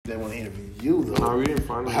No, we didn't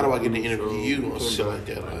find. How do I get to interview you or shit like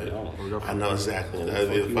that? Like, I know exactly. That'd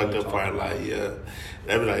be the fucked up part. Like, yeah.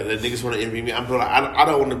 That'd be like, that niggas want to interview me. I'm like, I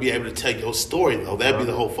don't want to be able to tell your story though. That'd be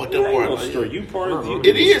the whole fucked up part. Like, story. You part of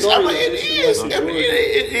it is. I mean, it is. I mean,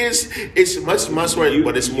 it is. It's much worse,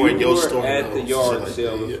 but it's more in your story. At the yard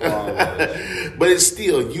sale, but it's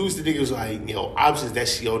still use the niggas like options.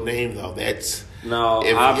 That's your name though. That's no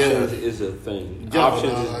options is a thing.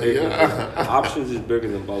 Options is bigger. Options is bigger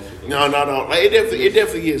than both of them. No. Like, it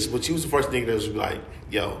definitely is. But you was the first nigga that was like,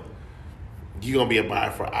 yo. You gonna be a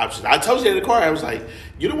buyer for options. I told you in the car, I was like,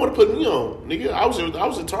 you don't want to put me on, nigga. I was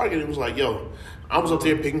at Target and it was like, yo, I was up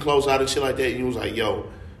there picking clothes out and shit like that, and he was like, yo,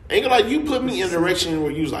 ain't gonna like you put me in a direction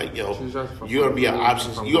where you was like, yo, you're gonna be an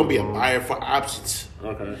options, you gonna be a buyer for options.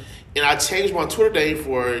 Okay. And I changed my Twitter name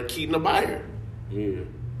for Keaton a buyer. Yeah.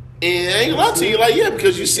 And I ain't gonna lie to you, like, yeah,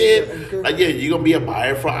 because you said, like, yeah, you're gonna be a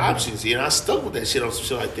buyer for options. And I stuck with that shit on some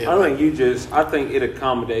shit like that. I think it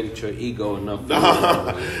accommodated your ego enough.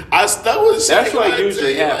 I stuck with it. That's what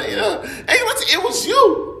usually happens. Yeah. Ain't gonna tell you, it was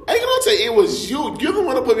you. Ain't gonna tell you, it was you. You're the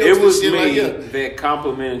one to put me on this shit like that. It was me that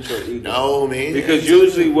complimented your ego. No, man. Because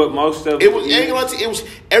usually what most of it was, ain't gonna tell you, it was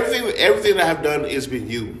everything that I've done has been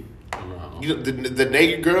you. You know, the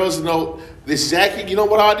naked girls, this jacket, you know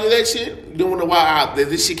what I did that shit? You don't know why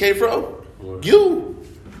this shit came from? What? You.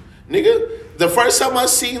 Nigga. The first time I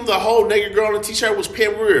seen the whole naked girl in a t-shirt was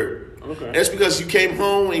Pam Rear. Okay. That's because you came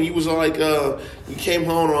home and you was like, you came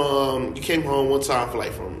home one time for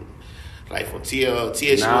from TH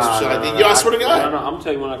shit like that. Yo, I swear to God. No, I'm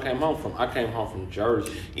telling you when I came home from. I came home from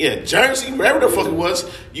Jersey. Yeah, Jersey, wherever the fuck it was.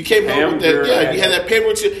 You came home with that. Yeah, you had that Pam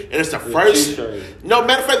Rear, and it's the first. T-shirt. No,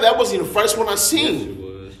 matter of fact, that wasn't the first one I seen. Yes, it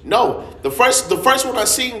was. No, the first one I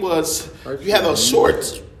seen was you had those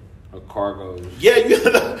shorts. Cargos. Yeah, you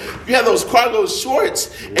had those cargo shorts,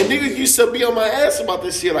 and niggas used to be on my ass about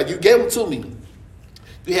this shit. Like, you gave them to me.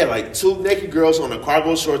 You had like two naked girls on the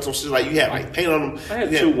cargo shorts and shit. Like, you had like paint on them. I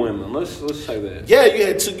had two women. Let's say that. Yeah,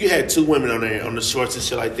 you had two women on there on the shorts and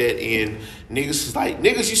shit like that. And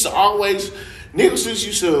niggas used to always. Niggas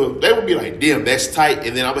used to, they would be like, damn, that's tight.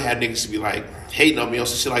 And then I would have niggas to be like, hating on me on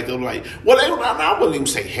some shit like that. Like, well, I wouldn't even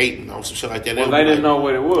say hating on some shit like that. They didn't know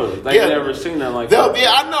what it was. They never seen that like that. Yeah,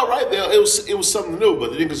 I know, right? It was something new.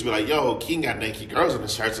 But the niggas be like, yo, King got naked girls in the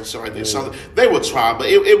shirts and shit like that. Yeah. So they would try, but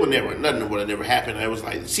it would never, nothing would have never happened. It was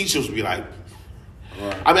like, the teachers would be like,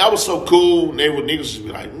 right. I mean, I was so cool. Niggas would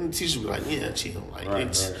be like, teachers would be like, yeah, chill. Like,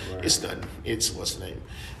 it's nothing. It's what's the name?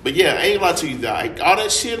 But yeah, I ain't gonna lie to you, like, all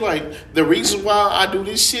that shit, like, the reason why I do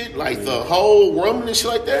this shit, like, the whole room and shit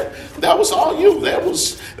like that was all you.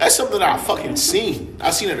 That's something that I fucking seen. I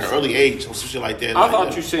seen it at an early age or some shit like that. I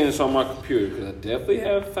thought you seen this on my computer, because I definitely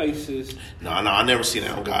have faces. No, I never seen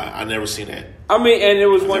that on God. I never seen that. I mean, and it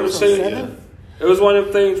was one of the things. It was one of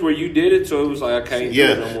them things where you did it, so it was like, I can't do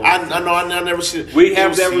it no more. I know, I never seen it. We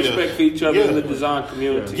have that respect for each other in the design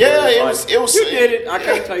community. Yeah, it was. You did it. I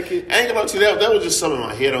can't take it. I ain't gonna lie to you, that was just something in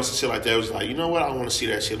my head on some shit like that. It was like, you know what? I want to see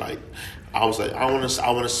that shit. Like, I was like, I want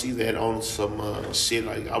to see that on some shit.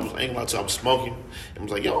 Like, I ain't gonna lie to you, I was smoking. And I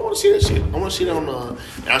was like, yo, I want to see that shit. I want to see that on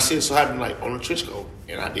and I see it so happened like on the trench coat.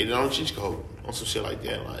 And I did it on the trench coat. On some shit like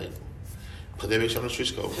that. Like, put that bitch on the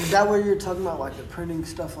trench coat. Is that where you're talking about, like the printing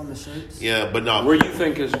stuff on the shirts? Yeah, but no. Where you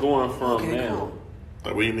think it's going from now? Cool.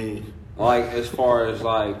 Like, what do you mean? Like, as far as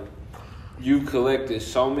like, you collected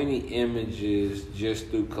so many images just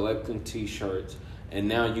through collecting T-shirts, and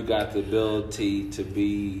now you got the ability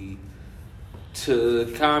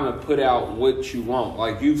to kind of put out what you want.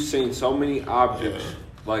 Like, you've seen so many objects. Yeah.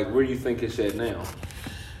 Like, where do you think it's at now?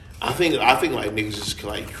 I think like niggas just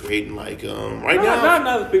like creating like right now. Not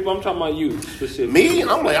other people. I'm talking about you specifically. Me,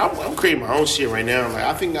 I'm creating my own shit right now. Like,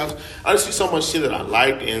 I think I see so much shit that I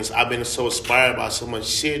liked, and I've been so inspired by so much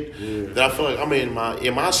shit that I feel like I'm in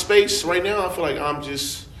my space right now. I feel like I'm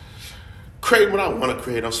just creating what I want to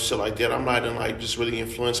create on some shit like that. I'm not like just really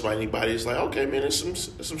influenced by anybody. It's like, okay, man, it's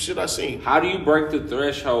some shit I seen. How do you break the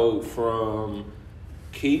threshold from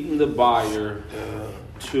Keaton the buyer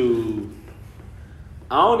to?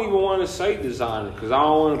 I don't even want to say designer because I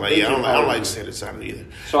don't want to. Like, yeah, I don't like to say designer either.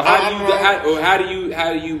 So how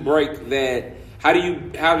do you break that? How do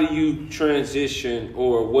you transition,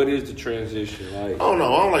 or what is the transition like? I don't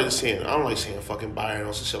know. I don't like saying fucking buyer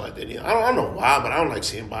or some shit like that either. I don't know why, but I don't like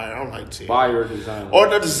saying buyer. I don't like saying buyer or designer. Or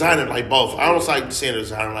the designer, like both. I don't like saying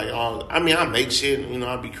designer, like I mean, I make shit,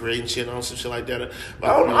 I be creating shit on some shit like that. But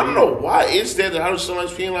I don't know why it's that I just don't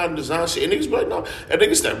like being like design shit. And niggas be like, no, that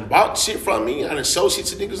niggas that bought shit from me, I done sold shit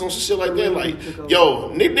to niggas on some shit like that. Like, yo,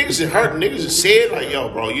 niggas that hurt, niggas that said, like,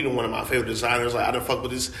 yo, bro, you done one of my favorite designers. Like, I done fuck with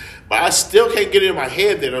this, but I still can't didn't get it in my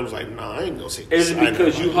head that I was like, nah, I ain't gonna say. Is it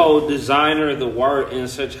because you hold designer the word in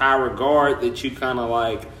such high regard that you kind of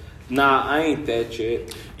like, nah, I ain't that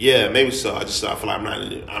yet? Yeah, maybe so. I feel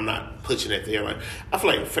like I'm not pushing it there. Like, I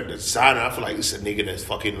feel like for the designer, I feel like it's a nigga that's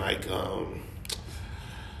fucking like,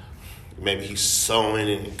 maybe he's sewing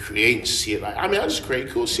and creating shit. Like, I mean, I just create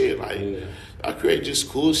cool shit. Like, I create just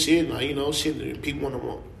cool shit. Like, you know, shit that people want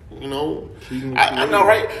to. You know, I know,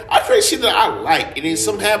 right? I create shit that I like, and then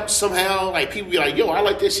somehow, like people be like, "Yo, I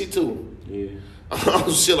like that shit too." Yeah,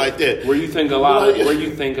 shit like that. Where you think a lot of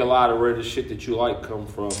where the shit that you like come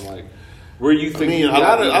from? Like, where you think? I mean,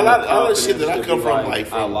 a lot of shit that I come from,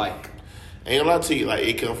 like, I like. I ain't gonna lie to you, like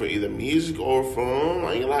it come from either music or from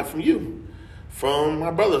I ain't gonna lie from you. From my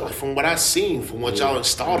brother, like from what I seen, from what y'all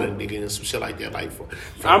installed in nigga and some shit like that. Like,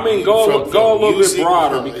 I mean, go a little bit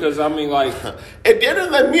broader because I mean, like, and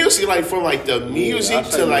then the music, like from like the music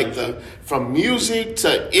to like from music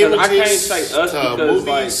to images. I can't say us to because movies.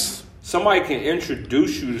 Like somebody can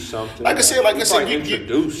introduce you to something. Like I said,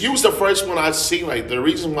 you was the first one I seen. Like the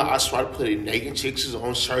reason why I started putting naked chicks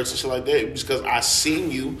on shirts and shit like that is because I seen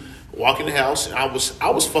you walk in the house and I was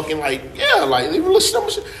fucking like, yeah, like even listen to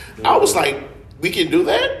shit. I was like. We can do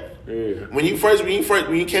that. Yeah. When you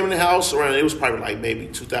came in the house around, it was probably like maybe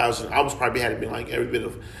 2000. I was probably had been like every bit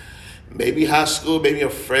of maybe high school, maybe a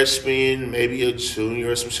freshman, maybe a junior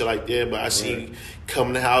or some shit like that. But I see you come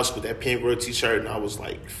in the house with that pink girl t-shirt, and I was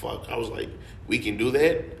like, fuck. I was like, we can do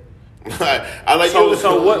that. I like.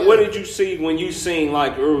 So what did you see when you seen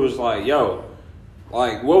like it was like yo,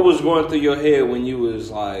 like what was going through your head when you was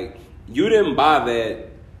like you didn't buy that,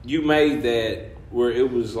 you made that where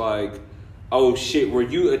it was like. Oh shit, where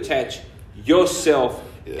you attach yourself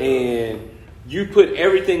and you put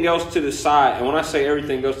everything else to the side. And when I say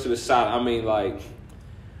everything else to the side, I mean like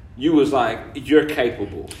you was like, you're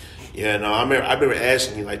capable. Yeah, no, I remember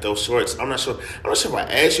asking you like those shorts. I'm not sure if I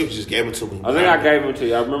asked you or just gave them to me. I think I gave them to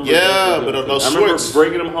you. I remember. Yeah, but those shorts. I remember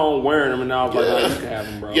bringing them home, wearing them, and I was like, oh, you can have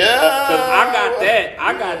them, bro. Yeah. Because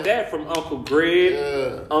I got that from Uncle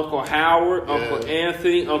Greg, Uncle Howard, Uncle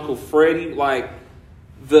Anthony, Uncle Freddie, like.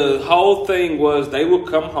 The whole thing was they would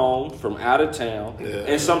come home from out of town,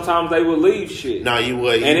 and sometimes they would leave shit. No, you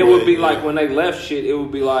would. And it would be like when they left shit, it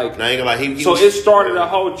would be like. Now, ain't gonna lie, it started a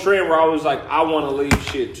whole trend where I was like, I want to leave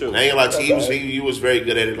shit too. Now, ain't gonna lie to you, he was very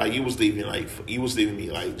good at it. Like you was leaving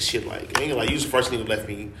me like shit. Like ain't gonna lie, you was the first thing that left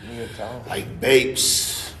me like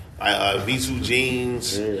Bapes, V2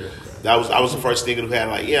 jeans. Yeah. I was the first nigga who had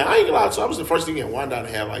like I ain't gonna lie to you, I was the first nigga in Wyandotte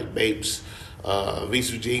to have like Bapes.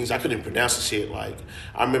 Visu jeans, I couldn't pronounce the shit. Like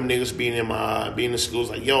I remember niggas being in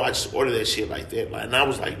schools like, yo, I just ordered that shit like that. Like, and I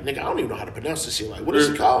was like, nigga, I don't even know how to pronounce this shit. Like, what is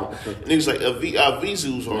it called? And niggas like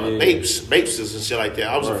Visus or Bapes and shit like that.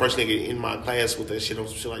 I was the first nigga in my class with that shit on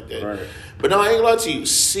some shit like that. Right. But no, I ain't gonna lie to you.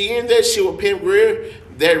 Seeing that shit with Pimp Greer,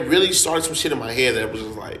 that really started some shit in my head that was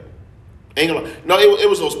just like, ain't gonna lie. No, it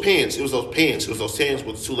was those pins. It was those pins with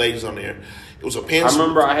the two ladies on there. It was a pants. I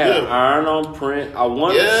remember I had an iron on print. I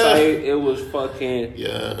want to say it was fucking.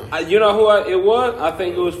 Yeah. You know who it was? I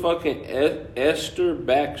think it was fucking Esther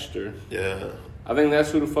Baxter. Yeah. I think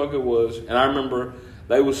that's who the fuck it was. And I remember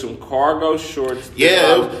they was some cargo shorts.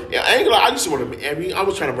 Yeah. I ain't gonna lie. I just wanted them I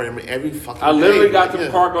was trying to bring them every fucking I literally got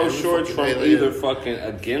them cargo shorts from either fucking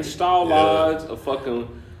Against All Odds, a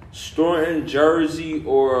fucking store in Jersey,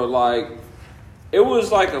 or like. It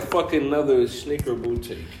was like a fucking another sneaker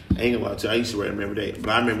boutique. I ain't gonna lie to you, I used to wear them every day. But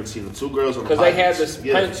I remember seeing the two girls on the because they had this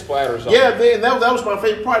paint splatters on. Yeah, man, that was my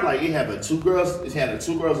favorite part. Like it had the two girls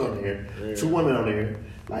on there, two women on there.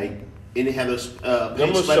 Like and it had this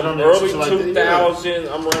paint splatter on there. Early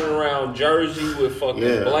 2000s, I'm running around Jersey with fucking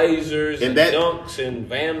blazers and dunks and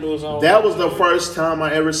vandals on. That was the first time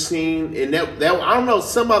I ever seen, and that I don't know,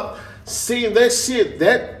 seeing that shit,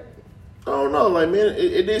 that I don't know, like man,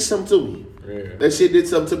 it did something to me. Yeah. That shit did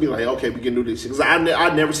something to me. Like, okay, we can do this shit. Because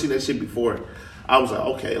I'd never seen that shit before. I was like,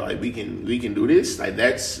 okay, like we can do this. Like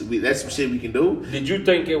that's some shit we can do. Did you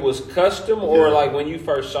think it was custom or like when you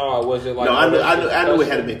first saw it, was it like? No, I knew it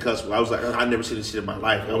had to be custom. I was like, I never seen this shit in my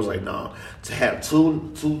life. I was like, no, to have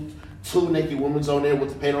two naked women on there with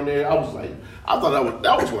the paint on there. I was like, I thought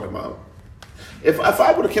that was one of my. If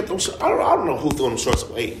I would have kept them, I don't know who threw them shorts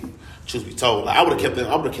away. Truth be told, like, I would have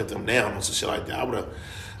kept them down on some shit like that.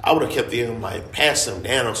 I would have kept them, like, passed them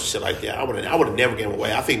down on some shit like that. I would have never gave them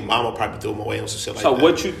away. I think Mama probably threw them away on some shit like that. So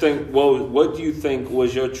what you think? What do you think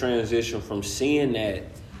was your transition from seeing that?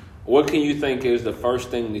 What can you think is the first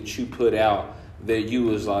thing that you put out that you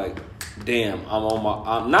was like, damn, I'm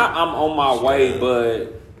on my way,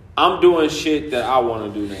 but I'm doing shit that I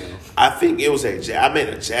want to do now. I think it was I made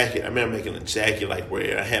a jacket. I remember making a jacket like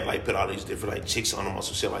where I had like put all these different like chicks on them or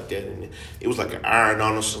some shit like that, and it was like an iron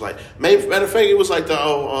on them. So like, matter of fact, it was like the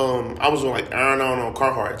I was on like iron on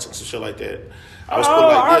Carhartts and some shit like that. I was putting,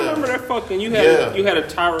 like, I remember that fucking. You had a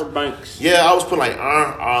Tyra Banks. Yeah, I was putting like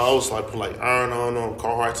iron. I was like putting like iron on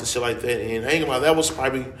Carhartts and shit like that. And I ain't gonna lie, I was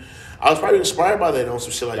probably inspired by that on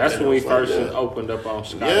some shit like that. That's when we first opened up on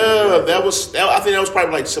Sky. Yeah, I think that was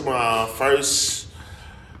probably like some of my first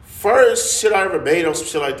shit I ever made on some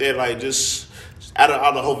shit like that. Like just out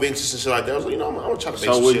of the whole vintage and shit like that. I was like, I'm gonna try to make some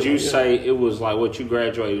shit. So would you say it was like what you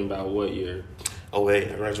graduated about what year?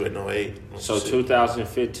 08. I graduated in 08. So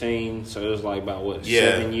 2015. So it was like about what?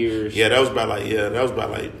 7 years. Yeah, that was about like I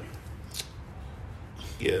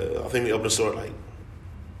think we opened the store like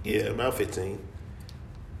about 15.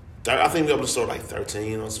 I think we opened the store like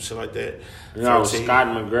 13 or some shit like that. No, Scott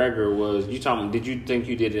McGregor was. You talking? Did you think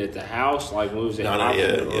you did it at the house? Like when was it?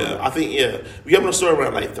 I think we opened the store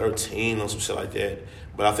around like 13 or some shit like that.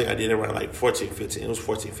 But I think I did it around like 14, 15. It was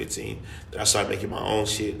 14, 15 that I started making my own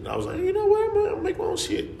shit. And I was like, you know what? I'm gonna make my own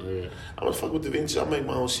shit. Yeah. I'm gonna fuck with the vintage. I'll make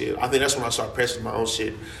my own shit. I think that's when I started pressing my own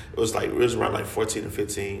shit. It was around like 14 and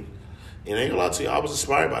 15. And I ain't gonna lie to you, I was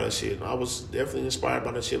inspired by that shit. I was definitely inspired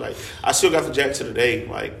by that shit. Like, I still got the jacket to the day.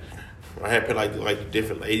 Like, I had put like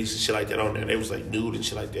different ladies and shit like that on there. They was like nude and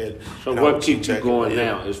shit like that. So what keeps you going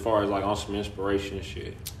now as far as like on some inspiration and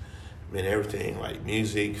shit? Man, everything. Like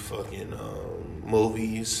music, fucking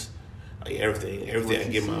movies. Like everything I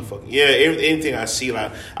get my fucking anything I see,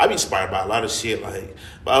 like I be inspired by a lot of shit, but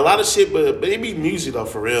it be music though,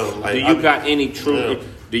 for real. Like, do you got any true? Yeah.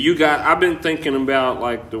 Do you got? I've been thinking about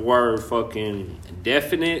like the word fucking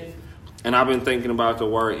definite, and I've been thinking about the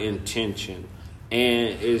word intention,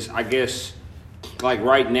 and I guess like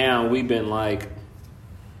right now we've been like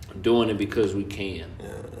doing it because we can.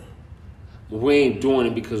 Yeah. We ain't doing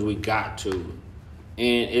it because we got to, and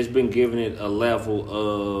it's been giving it a level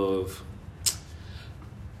of.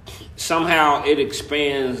 Somehow it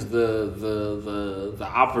expands the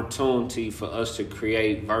opportunity for us to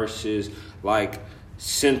create versus like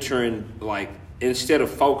centering, like instead of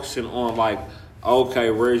focusing on like, okay,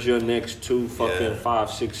 where's your next 2 fucking 5,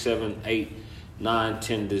 6, 7, 8, 9,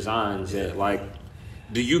 10 designs at? Like,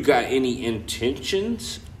 do you got any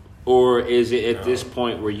intentions? Or is it at this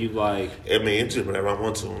point where you like? I mean, it's just whatever I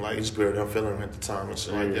want to. Like, it's whatever I'm feeling at the time and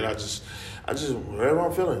shit like that. I just whatever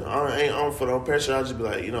I'm feeling. I don't feel no pressure. I just be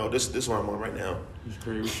like, this is what I'm on right now.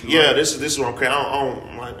 This is what I'm creating.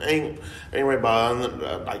 I ain't right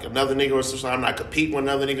about like another nigga or something. I'm not competing with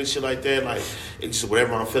another nigga, shit like that. Like, it's just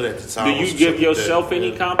whatever I'm feeling at the time. Do you give yourself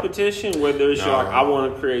any competition? Whether it's like, I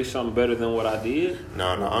want to create something better than what I did? No,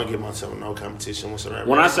 I don't give myself no competition whatsoever.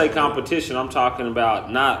 When I say competition, I'm talking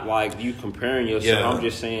about not like you comparing yourself. Yeah. I'm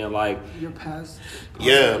just saying like your past.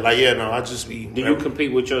 I just be. Do you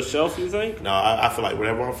compete with yourself, you think? No, I feel like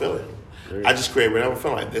whatever I'm feeling. I just create whatever I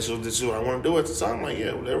feel like. This is what I want to do at the time. Like,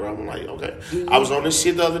 whatever. I'm like, okay. I was on this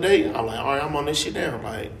shit the other day. I'm like, all right, I'm on this shit now.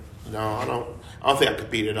 Like, no, I don't think I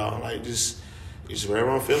compete at all. Like, just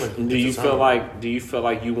whatever I'm feeling. Do you feel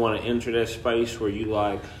like you want to enter that space where you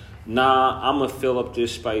like, nah, I'm gonna fill up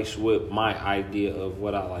this space with my idea of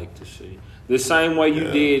what I like to see? The same way you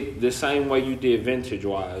did vintage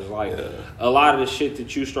wise. Like a lot of the shit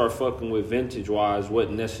that you start fucking with vintage wise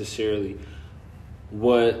wasn't necessarily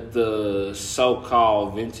what the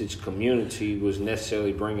so-called vintage community was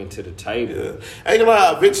necessarily bringing to the table. Yeah. I ain't gonna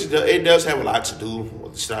lie, vintage, it does have a lot to do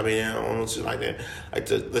with the shit I mean, on shit like that. Like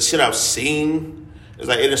the shit I've seen, it's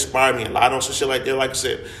like it inspired me a lot on some shit like that. Like I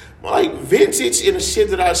said, like vintage and the shit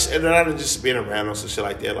that I just been around on some shit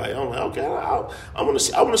like that. Like I'm like, okay, I want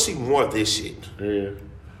to see more of this shit. Yeah.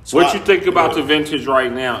 So what you think about the vintage right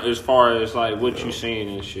now, as far as like what you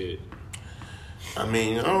seeing and shit? I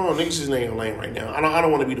mean, I don't know. Niggas just ain't lame right now. I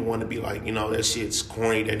don't want to be the one to be like, that shit's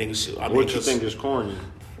corny. That nigga shit. What you think is corny?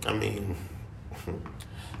 I mean,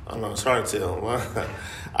 I don't know. It's hard to tell.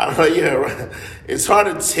 I don't know. Yeah, right. It's hard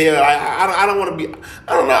to tell. I don't want to be.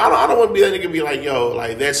 I don't know. I don't want to be that nigga. Be like, yo,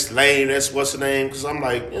 like that's lame. That's what's the name? Because I'm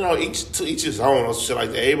like, each his own or shit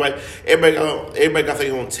like that. Everybody got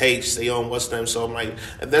their own taste, their own what's the name. So I'm like,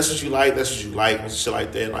 if that's what you like, that's what you like, and shit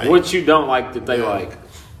like that. Like, what you don't like that they like.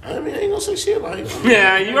 I mean, I ain't gonna say shit like.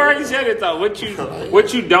 Yeah, you already said it though. What you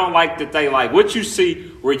don't like that they like? What you see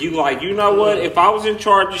where you like? You know what? If I was in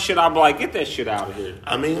charge of shit, I'd be like, get that shit out of here.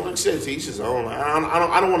 I mean, like I said, to each his own.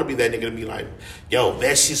 I don't want to be that nigga to be like, yo,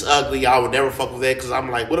 that shit's ugly. I would never fuck with that because I'm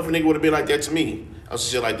like, what if a nigga would have been like that to me? or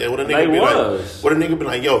some shit like that. What a nigga be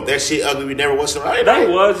like, yo, that shit ugly, we never was right. They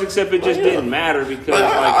was, except it just didn't matter because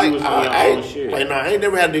you was on your own shit. Like, no, I ain't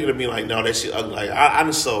never had a nigga to be like, no, that shit ugly. Like, I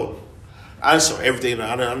just saw everything.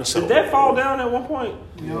 Did that fall down at one point?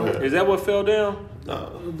 No. Is that what fell down?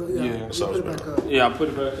 No. Yeah. Put it back up. Yeah, I put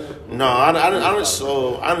it back up. No, I just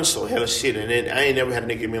saw hella shit, and then I ain't never had a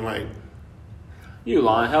nigga be like, you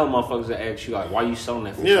lying. Hell, motherfuckers that ask you like, why you selling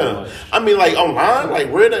that for so much? I mean, like online,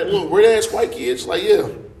 like weird ass white kids, like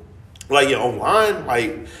online,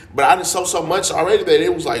 like. But I just saw so much already that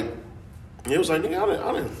it was like, nigga,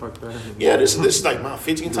 I didn't. Fuck that. Yeah, this is like my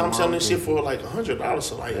 15 times selling this shit for like $100.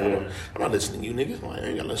 So like, I'm not listening to you, nigga. Like, I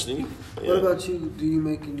ain't gotta listen to you. Yeah. What about you? Do you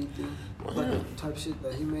make anything like the type shit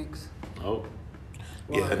that he makes? Oh.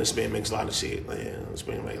 Yeah, this man makes a lot of shit. Like, this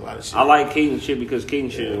man makes a lot of shit. I like Keaton shit because Keaton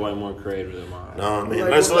shit is way more creative than mine. No,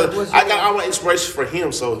 man. I got all my inspiration for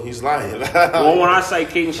him, so he's lying. Well, when I say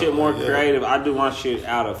Keaton shit more creative, I do my shit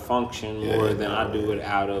out of function more than I do it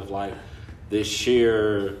out of like the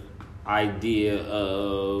sheer idea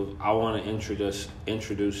of I want to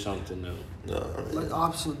introduce something new. Like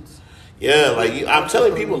options. Yeah, like I'm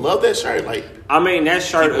telling people, love that shirt. Like, I mean, that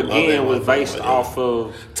shirt again was based off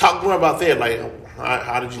of. Talk more about that. Like,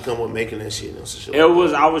 how did you come with making that shit? I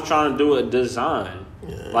was trying to do a design.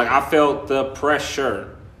 Yeah. Like, I felt the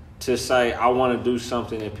pressure to say I want to do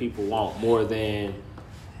something that people want more than.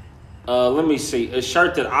 Let me see. A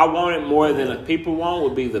shirt that I wanted more than the people want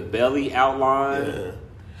would be the belly outline. Yeah.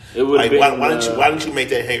 It would like, why don't you make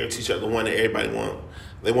that hanger t-shirt the one that everybody want?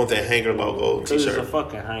 They want that hanger logo t-shirt. Because it's a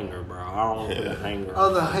fucking hanger, bro. I don't want to put a hanger.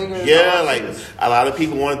 Oh, the hanger. Yeah, like a lot of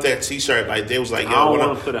people want that t-shirt. Like they was like, yo,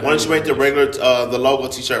 why don't you make the regular the logo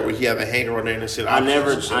t-shirt where he have a hanger on there and shit? I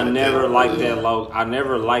never liked that logo. I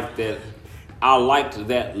never liked that. I liked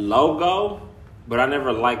that logo, but I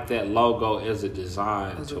never liked that logo as a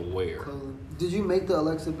design to wear. Did you make the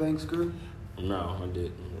Alexa Banks screw? No, I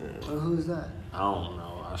didn't. Who is that? I don't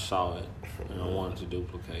know. I saw it and I wanted to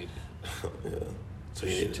duplicate it. Yeah. So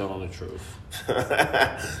you telling the truth.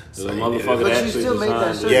 So the motherfucker but you still made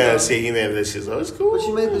that shirt. Yeah, see, he made that shit. So it's cool. But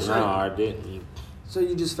you made the shirt. No, I didn't. So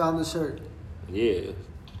you just found the shirt? Yeah.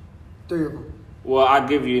 3 of them. Well, I'll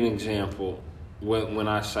give you an example when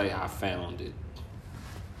I say I found it.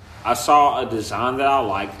 I saw a design that I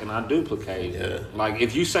liked and I duplicated it. Like,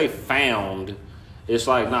 if you say found, it's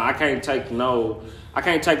like, nah, I can't take no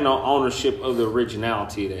ownership of the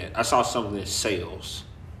originality of that. I saw something that sells.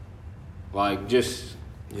 Like, just...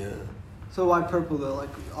 Yeah. So why purple, though? Like,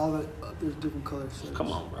 all that... there's different colors. So come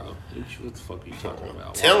on, bro. What the fuck are you talking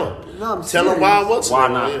about? Tell him. No, tell him why. Why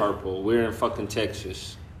not purple? We're in fucking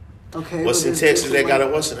Texas. Okay. What's in Texas that got it?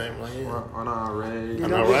 What's the name? Like, on our red.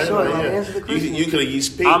 On our red? You could have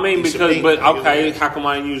used pink. I mean, okay, how come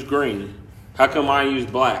I didn't use green? How come I didn't use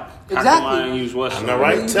black? Exactly. How come I didn't use western? I'm not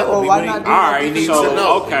right. Tell him. Why not do all right,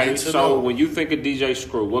 so, okay, so when you think of DJ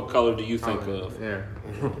Screw, what color do you think of? Yeah.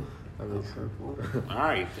 Purple. All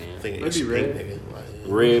right, then. Maybe red.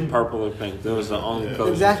 Red, purple, or pink. Those are the only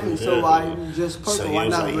colors. Exactly. So why just purple? So why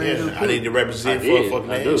not red or pink? I need to represent for a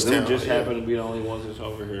fucking ass town. Them just happen to be the only ones that's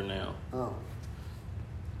over here now. Oh.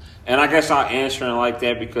 And I guess I'm answering like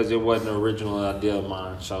that because it wasn't an original idea of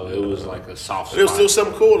mine. So it was like a soft spot. It was still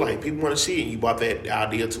something cool. Like, people want to see it. You bought that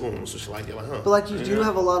idea to them. So it's like, you're like, huh. But like, you do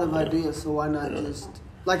have a lot of ideas, so why not just...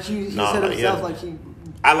 Like, he said himself, like he...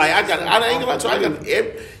 I ain't gonna lie to you. I got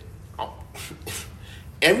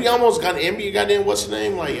every almost got every goddamn what's the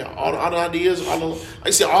name, like all the ideas, I don't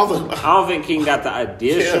think Keaton got the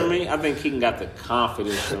ideas from me. I think Keaton got the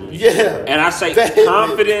confidence from me. Yeah, and I say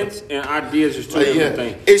confidence and ideas is two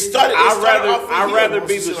different things. I'd rather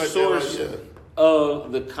be the source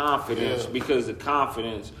of the confidence because the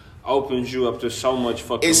confidence opens you up to so much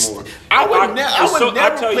fucking more. I would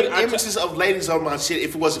never put images of ladies on my shit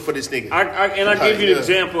if it wasn't for this nigga. I give you an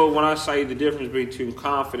example when I say the difference between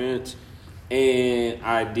confidence and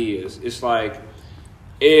ideas. It's like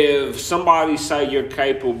if somebody say you're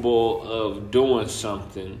capable of doing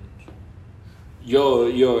something,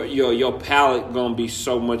 your palette gonna be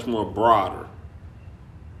so much more broader.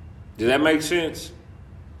 Does that make sense?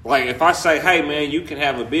 Like if I say, hey man, you can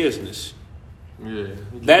have a business. Yeah.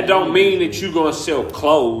 That don't mean that you gonna sell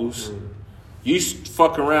clothes. You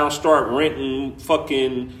fuck around, start renting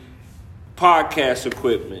fucking podcast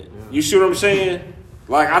equipment. You see what I'm saying?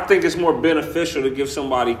 Like, I think it's more beneficial to give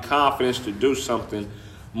somebody confidence to do something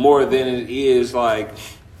more than it is like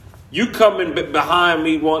you coming behind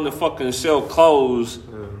me wanting to fucking sell clothes.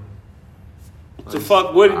 To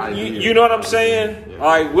fuck what you know what I'm saying? Yeah.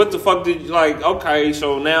 Like, what the fuck did like? Okay,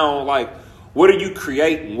 so now like, what are you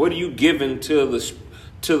creating? What are you giving to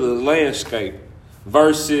the landscape?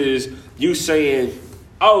 Versus you saying,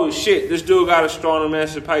 oh shit, this dude got a strong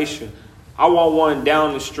emancipation. I want one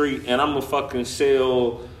down the street and I'm gonna fucking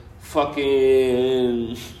sell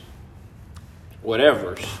fucking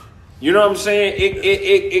whatever's. You know what I'm saying?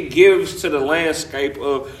 It gives to the landscape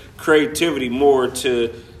of creativity more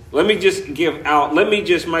to let me just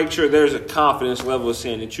make sure there's a confidence level of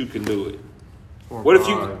saying that you can do it. What if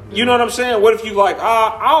you know what I'm saying? What if you like,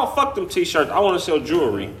 I don't fuck them t-shirts, I want to sell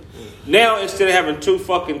jewelry. Now instead of having 2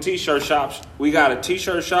 fucking t-shirt shops, we got a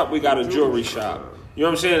t-shirt shop, we got a jewelry shop. You know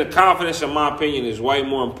what I'm saying? The confidence, in my opinion, is way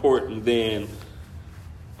more important than.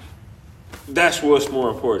 That's what's more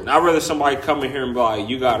important. I'd rather somebody come in here and be like,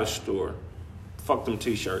 you got a store. Fuck them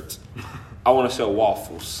t-shirts. I want to sell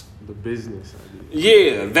waffles. The business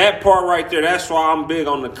idea. Yeah, that part right there. That's why I'm big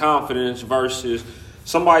on the confidence versus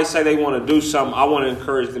somebody say they want to do something. I want to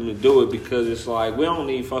encourage them to do it because it's like, we don't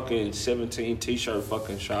need fucking 17 t-shirt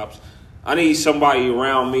fucking shops. I need somebody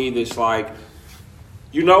around me that's like,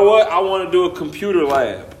 you know what? I want to do a computer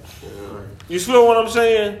lab. Yeah. You feel what I'm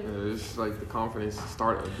saying? Yeah, it's like the confidence to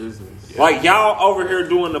start a business. Yeah. Like y'all over here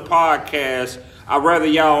doing the podcast, I'd rather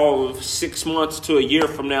y'all 6 months to a year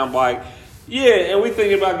from now be like, yeah, and we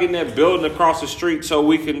thinking about getting that building across the street so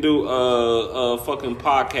we can do a fucking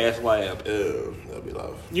podcast lab. That'd be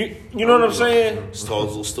love. You know what I'm saying?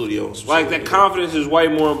 Little studios. Like that confidence is way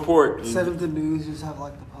more important. Instead of the news, just have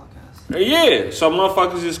like the podcast. Yeah, so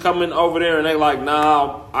motherfuckers is coming over there and they like,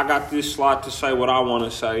 nah, I got this slot to say what I want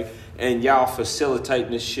to say, and y'all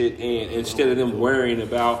facilitating this shit, and instead of them worrying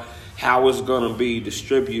about how it's gonna be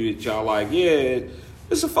distributed, y'all like, yeah,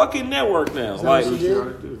 it's a fucking network now. Like, what you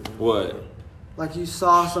did? What? Like you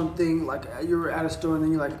saw something, like you were at a store and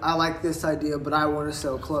then you're like, I like this idea, but I want to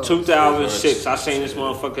sell clothes. 2006, I seen this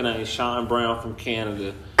motherfucker named Sean Brown from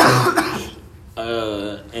Canada.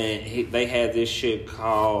 They had this shit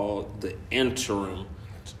called The Interim.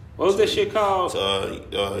 What was that shit called?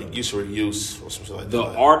 Use or Reuse or something like that. The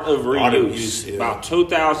Art of Reuse. Art of Use, yeah. About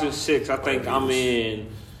 2006, I think I'm in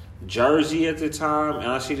Jersey at the time, and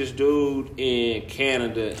I see this dude in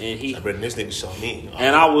Canada, and he. I read this nigga saw me,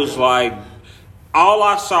 and I was like, all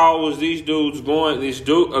I saw was these dudes going,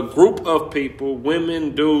 a group of people,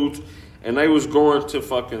 women, dudes, and they was going to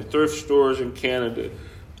fucking thrift stores in Canada,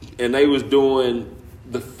 and they was doing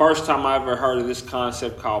the first time I ever heard of this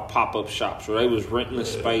concept called pop-up shops, where they was renting a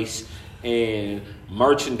space and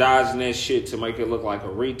merchandising that shit to make it look like a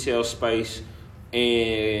retail space,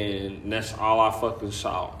 and that's all I fucking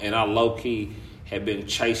saw. And I low-key had been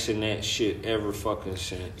chasing that shit ever fucking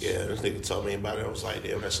since. Yeah, this nigga told me about it. I was like,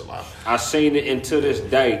 damn, that's a lot. I seen it, and to this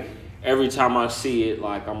day, every time I see it,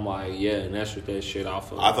 like, I'm like, yeah, and that's what that shit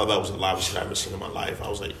off of. I thought that was the loudest shit I've ever seen in my life. I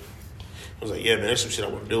was like, yeah, man, that's some shit I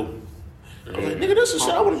want to do. I was like, nigga, this is shit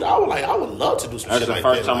I would love to do some that's shit like that. That's the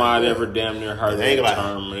first time like, I'd ever damn near heard that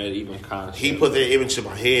term or that even concept. He put that image in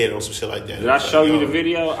my head on some shit like that. Did I show you the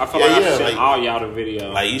video? I feel like I sent all y'all the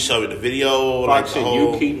video. Like, you showed me the video. Like the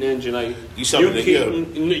whole, you, Keaton, and Janae. You showed me the video.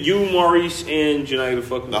 You, Maurice, and Janae the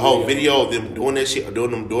fucking the whole video of them doing that shit, or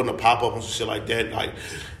doing the pop-up and some shit like that. Like,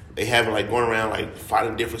 they having like going around like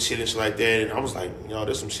finding different shit and shit like that, and I was like,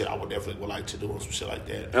 there's some shit I would definitely like to do and some shit like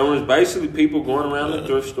that. And it was basically people going around the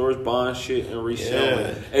thrift stores buying shit and reselling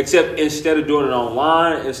it. Except instead of doing it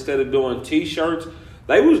online, instead of doing t-shirts,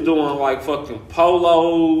 they was doing like fucking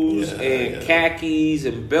polos and khakis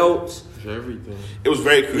and belts. Everything. It was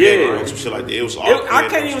very creative and some shit like that. It was all I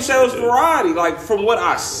can't even say it was variety. Like from what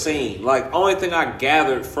I seen, like only thing I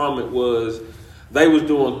gathered from it was they was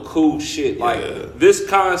doing cool shit. Like this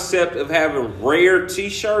concept of having rare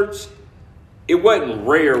t-shirts, it wasn't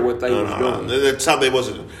rare what they was doing. The time they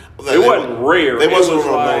wasn't. It wasn't rare. They wasn't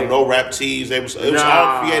on no rap tees. It was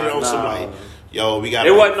all created on some like, we got.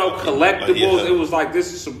 It wasn't no collectibles. It was like,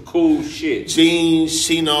 this is some cool shit. Jeans,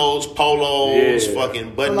 chinos, polos,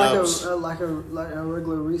 fucking button ups. Like a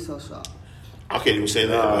regular resale shop. I can't even say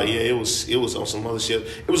that. It was on some other shit.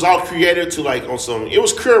 It was all created to like on some. It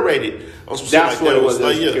was curated on some shit like that. That's what it was. It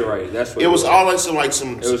was curated. That's what it was. All like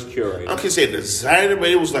some. It was curated. I can't say designer, but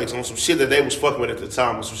it was like on some shit that they was fucking with at the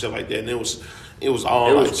time or some shit like that. And it was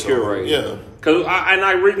all. It was curated. Yeah. Cause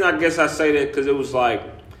I guess I say that because it was like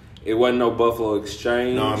it wasn't no Buffalo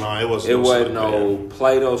Exchange. No, it wasn't. It wasn't no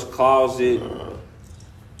Plato's Closet.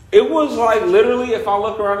 It was like literally, if I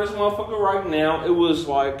look around this motherfucker right now, it was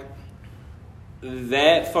like.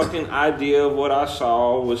 That fucking idea of what I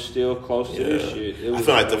saw was still close to this shit. I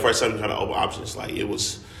feel like the first time you tried to open options, like it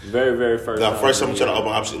was very, very first. The first time you tried to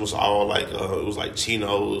open options, it was all like it was like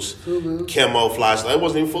chinos, camouflage. Like, it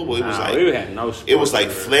wasn't even football. It was like we had no. It was like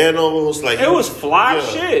flannels. Like it was fly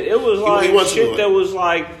shit. It was like shit that was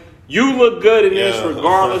like You look good in this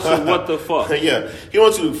regardless of what the fuck. Yeah. He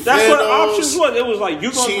wants to do That's what options was. It was like,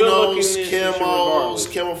 you gonna good looking in this camos,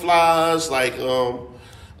 camouflage, like, Camo,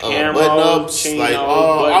 button-ups, chino, like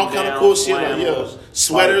all kind of cool shit. Like, flannels,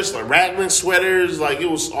 sweaters, like Raglan sweaters. Like, it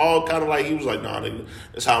was all kind of like, he was like, nah, nigga,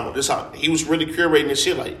 this how he was really curating this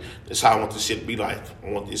shit. Like, this how I want this shit to be like. I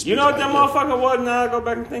want this. You know what that motherfucker was? Now I go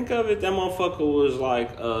back and think of it. That motherfucker was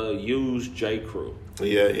like used J. Crew.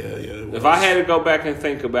 Yeah. If I had to go back and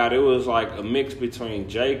think about it, it was like a mix between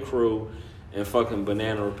J. Crew and fucking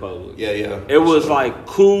Banana Republic. Yeah. It was like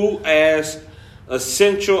cool ass,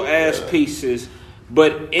 essential ass pieces.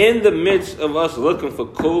 But in the midst of us looking for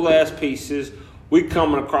cool ass pieces, we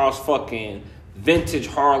coming across fucking vintage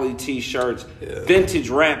Harley t-shirts, vintage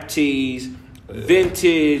rap tees,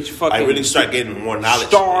 vintage fucking. I really start getting more knowledge.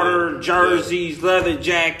 Starter jerseys, leather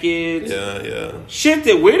jackets. Yeah. Shit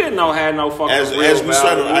that we didn't know had no fucking As real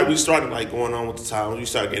we started like going on with the times, we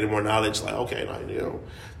started getting more knowledge. Like, okay, like, you know,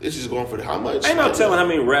 this is going for how much? Ain't no telling how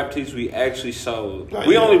many rap tees we actually sold. Like,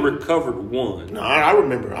 we only recovered one. No, I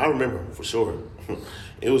remember for sure.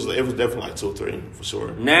 It was definitely like 2 or 3 for sure.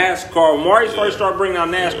 NASCAR. When Maurice first started bringing out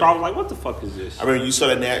NASCAR, I was like, "What the fuck is this?" I remember you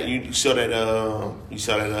saw that. You saw that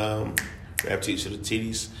rap tee to the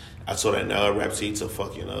titties. I saw that rap tee to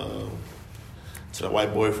fucking to the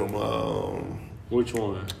white boy from Which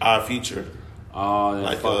one? Our Future. Oh, that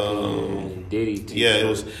like fucking Diddy t-shirt. Yeah, it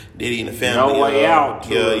was Diddy and the family. No Way Out.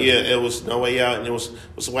 Yeah, it was No Way Out, and it was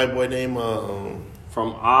what's the white boy name?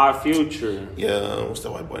 From Our Future. Yeah, what's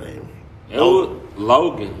that white boy name? It was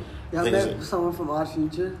Logan. Y'all met someone from Our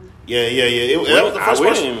Future? Yeah. That was the first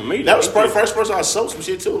person. That was the first person I sold some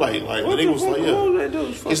shit to. Like the nigga was like,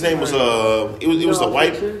 yeah. His name was it was a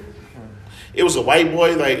white. It was a white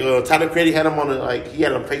boy. Like Tyler Creedy had him on he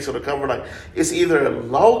had him face on the cover. Like, it's either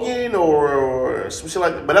Logan or some shit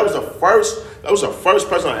like that. But that was the first. That was the first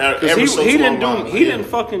person I ever sold. He didn't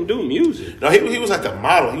fucking do music. No, he was like the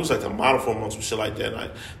model. He was like the model for him on some shit like that.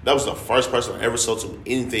 Like, that was the first person I ever sold to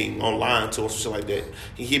anything online to, or some shit like that.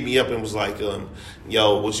 He hit me up and was like,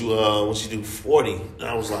 "Yo, would you do 40?" And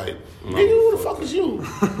I was like, "Nigga, who the fuck is you?"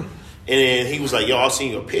 And then he was like, "Yo, I'll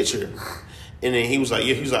send you a picture." And then he was like,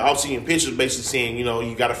 I'll see your pictures basically saying, you know,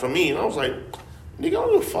 you got it from me. And I was like, nigga, I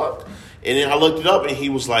don't give a fuck. And then I looked it up and he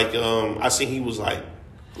was like, I seen he was like,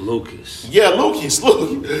 Lucas. Yeah, Lucas,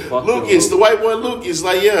 the white boy Lucas.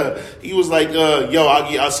 Like, yeah. He was like, yo,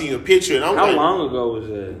 I'll see you a picture. And I was How long ago was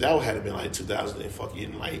that? That had to been like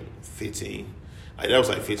 2015. Like, that was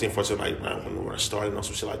like 15, 14, like when I started on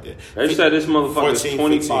some shit like that. They said this motherfucker is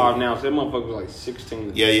 25 15. Now, so that motherfucker was like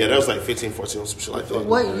 16. Yeah, that was like 15, 14, some shit like that.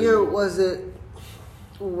 What year was it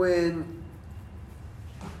when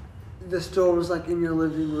the store was like in your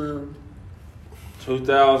living room?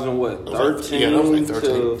 2000 what? 13? Yeah, that was like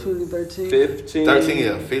 13. 2013? 15? 13,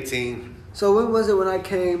 yeah, 15. So when was it when I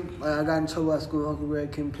came, like, I got in trouble at school, Uncle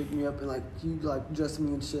Greg came pick me up and like you like dressed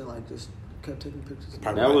me and shit, like just kept taking pictures.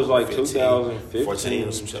 That was like 2015, 14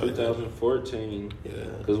 or some shit 2014. Yeah.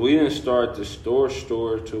 Because we didn't start the store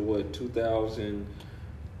to what,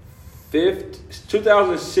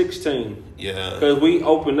 2016. Yeah. Because we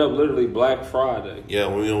opened up literally Black Friday. Yeah,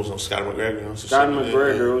 when we was on Scott McGregor.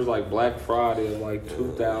 It was like Black Friday of like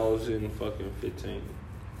 2015.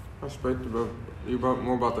 I respect you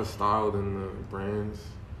more about the style than the brands.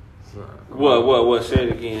 So, What? Say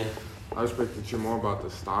it again. I respect that you're more about the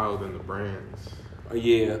style than the brands.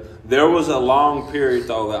 Yeah. There was a long period,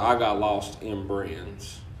 though, that I got lost in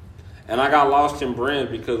brands. And I got lost in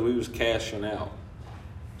brands because we was cashing out.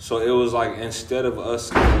 So it was like, instead of us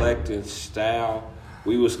collecting style,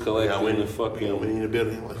 we was collecting the fucking... We need a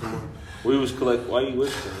building. We was collecting... Why you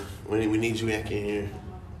whispering? We need you back in here.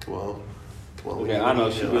 Come on. Okay, I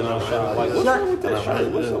know she been on shot. Like, what's up with that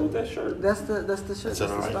shirt? What's up with that shirt? That's the shirt. That's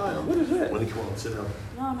the style. What is that? When come on, sit down.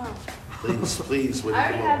 No. Please. I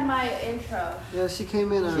already had my intro. Yeah, she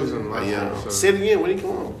came in. She was in last episode. Say it again. When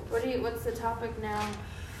come on. What's the topic now?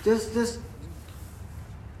 Just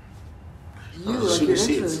you like shooting your shits.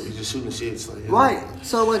 interest. We just shooting shits. Like, Right.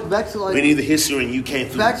 So like back to like. We need the history, and you came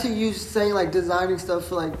through. Back to you saying like designing stuff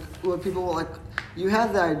for like what people like. You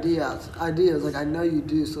have the ideas. Like I know you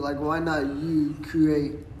do. So like, why not you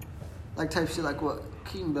create like type shit like what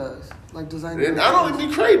Keaton does, like designing. And I don't even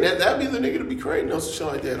be creating that. That'd be the nigga to be creating no shit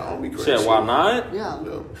like that. I don't be creating. Shit, why not? Yeah.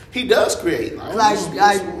 He does create.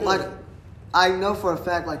 I know for a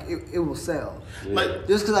fact like it will sell. Like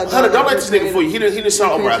just because I don't let this nigga fool you. He didn't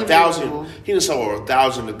sell over 1,000. He didn't sell over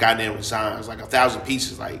 1,000 goddamn designs, like 1,000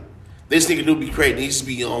 pieces. Like this nigga do be creating. He used to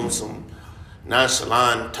be on some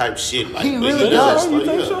nonchalant type shit. Like He really does. does. You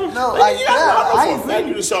think so? No, Like, I know for a agree. fact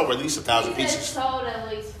you just sold at least 1,000 He said pieces. sold at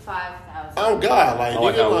least 5,000. Oh God, like I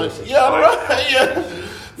like how nigga, it like is. yeah, right, yeah,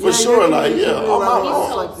 for sure, like yeah. you On my really He mom,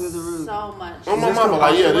 sold like, through the roof. so much. on my Is this mama, the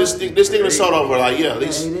like yeah, box this thing done sold over, like yeah, at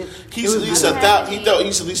least Yeah, ate it. he's It at was least good.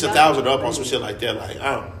 he's at least 1,000 up on some shit like that. Like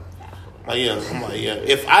I don't, like yeah, I'm like yeah.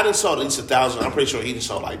 If I done sold at least 1,000, I'm pretty sure he done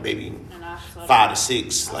sold like maybe And I sold 5 to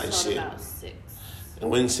 6, I like sold shit. about 6. And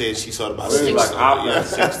Whitney said she sold about Whitney 6. like, so, I've yeah. done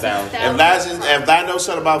 6,000. If Lando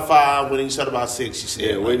sold about 5, Whitney sold about 6. She said,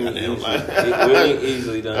 Yeah, Whitney goddamn, Whitney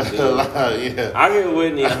easily done it. yeah. I give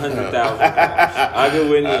Whitney 100,000. I give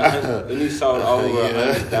Whitney 100. Whitney sold over Yeah.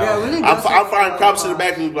 100,000. Yeah, Whitney I'm does finding have crops in the a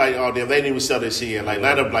back who's like, oh damn, they didn't even sell this shit yet. Like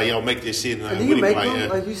Lando be like, yo, make this shit. And And like, do you Whitney be make like, them?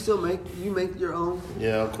 yeah. Like you still make your own?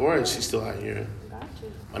 Yeah, of course. She's still out here. Got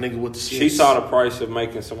you. My nigga with the shit. She saw the price of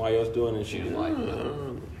making somebody else doing it, and she was like,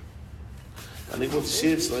 My nigga with the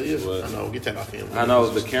shits. Like, yeah. What? I know. Get that off him. I know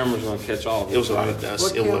the camera's gonna catch all of It was a lot of dust.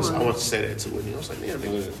 What It was. camera? I want to say that to Whitney. I was like, damn,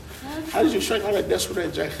 nigga. How did you shrink all that dust with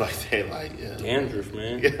that jacket like that? Like, yeah. Dandruff,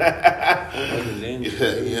 man.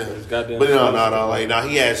 Yeah, yeah. Goddamn. But no. Like, no,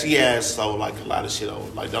 he has so like a lot of shit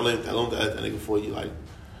on. Like, don't let that nigga fool you. Like,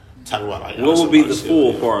 talk about like. What would be the shit.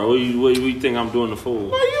 fool part? What do you think I'm doing the fool?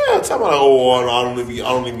 Well, yeah, talk about like, oh, I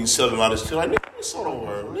don't even be selling a lot of shit. Like, nigga, you sold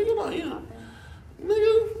over, nigga, like, yeah,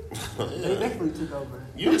 nigga. They definitely took over.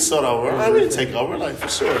 You just sold over. I didn't take over, like for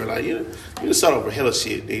sure. Like you just sold over hella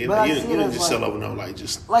shit, nigga. But I You see didn't it as, just sell like- over no like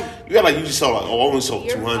just Like you got like you just sold like I only sold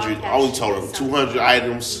Your 200. I podcast only sold is over something 200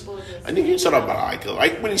 items. people just- I think you sold about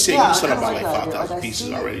like when he said yeah, you sold I kinda about like that. 5,000 I pieces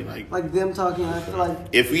see already. like them talking. I feel like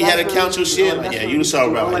If we that's had to what count we your should shit, do. like, That's yeah, what you we sold should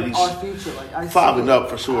do. about Or, at like least our future. Like I 5 see and it. up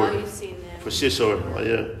for Oh, sure. you've seen them. For shit sure, like,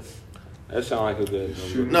 yeah. That sound like a good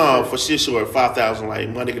number. No, for shit sure, 5,000. Like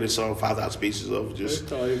my nigga just sold 5,000 pieces of just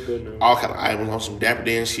That's probably a good number. all kind of items on some dapper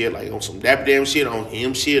damn shit, like on some dapper damn shit, on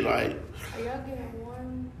him shit, like. Are y'all getting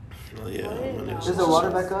warm? Oh, yeah, What is my nigga. Is the water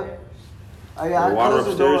back up? Oh yeah, The I water closed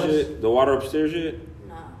the upstairs doors. yet? The water upstairs yet?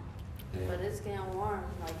 No. But it's getting warm.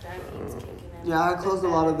 Like jackets kicking in. Yeah, I closed a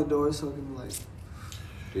lot of the doors so I can like.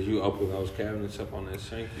 Did you open those cabinets up on that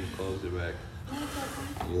sink? You closed it back.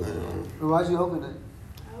 You, Or why'd you open it?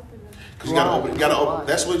 I opened them. Cause you gotta open.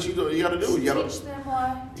 That's what you gotta do. You gotta Teach them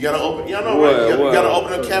why. open. You know, Well, right? You gotta well.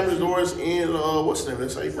 open the cabinet doors in what's the name?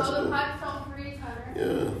 That's how you So supposed to the do it. microphone for each other. Yeah.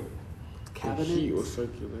 The heat Cabinet. was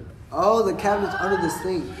circular. Oh, the cabinet's under the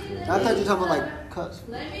sink. I thought you were talking about like cuts.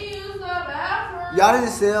 Let me use the bathroom. Y'all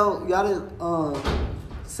didn't sell. Y'all didn't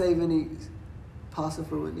save any pasta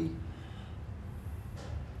for Whitney.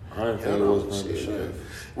 I didn't Yeah, think it no, was going to shit, be yeah.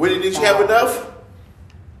 Whitney, did you have enough?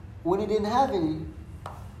 Whitney didn't have any.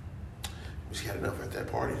 She had enough at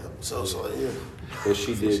that party. So yeah. But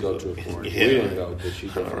she did go to a party. Yeah. We didn't go, but she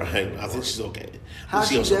All did. right. I think she's okay. How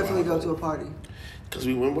she definitely go to a party? Because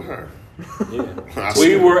we went with her. Yeah. I We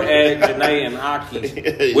see. were at Janae and Aki's.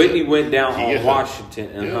 Yeah. Whitney went down on Yeah. Washington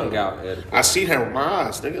and Yeah. hung out at a I party. seen her with my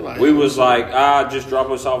eyes, nigga. Like We was like, just drop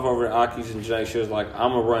us off over at Aki's and Janae. She was like,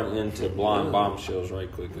 I'm going to run into Blonde Bombshells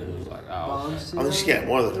right quick. And it was like, oh, okay. Bombs, I mean, she got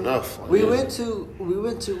more than enough. Like, We yeah. went to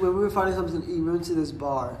when we were finding something to eat. We went to this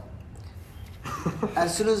bar.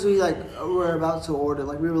 As soon as we were about to order,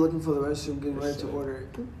 like we were looking for the restroom, getting ready to order,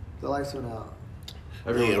 the lights went out.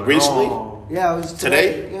 Everyone Yeah, was recently? oh. Yeah, it was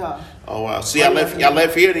Today? Yeah, Oh wow. See, y'all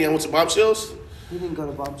left here, then y'all went to Bombshells. we didn't go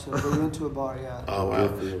to Bombshell, but we went to a bar. Yeah. Oh wow.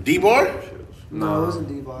 D bar. No, it wasn't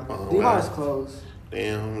D bar. Oh, D bar wow. is closed.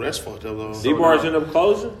 Damn, that's fucked up though. D-Bars ended up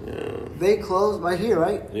closing? Yeah. They closed right here,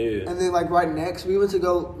 right? Yeah. And then right next, we went to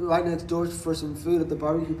go right next door for some food at the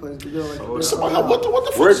barbecue place. We go So what the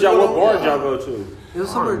fuck Where'd is y'all, going what bar on? did y'all go to? It was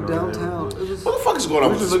I somewhere don't know, downtown. man. It was. What the fuck is going on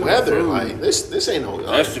We with just this looking for weather? food. Like this ain't no.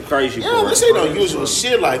 That's the crazy Yeah, part. this ain't no usual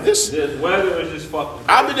shit. Like this. This weather is just fucking.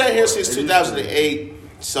 I've been down here since 2008.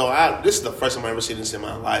 So this is the first time I ever seen this in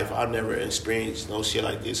my life. I've never experienced no shit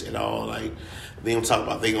like this at all. Like they gonna talk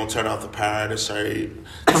about they gonna turn off the power to serve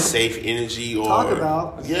safe energy or Talk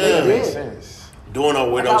about. yeah, They Makes did. sense. doing no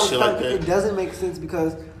Like, I weirdo was shit like telling you, It that. doesn't make sense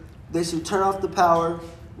because they should turn off the power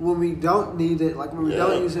when we don't need it, like when we Yeah.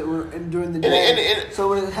 don't use it and during the day. And- so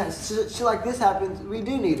when shit like this happens, we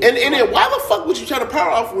do need it. And then why the fuck would you turn the power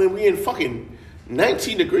off when we in fucking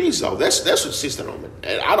 19 degrees though? That's what system on it.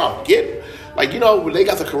 And I don't get it. Like, when they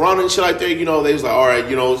got the corona and shit like that, they was like, all right,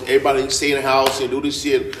 everybody stay in the house and do this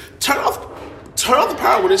shit. Turn off the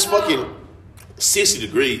power when it's fucking 60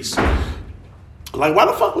 degrees. Like, why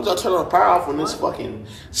the fuck would y'all turn the power off when it's fucking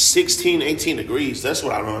 16, 18 degrees? That's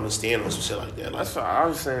what I don't understand on some shit like that. Like, That's what I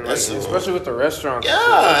was saying. Like, That's especially with the restaurants. and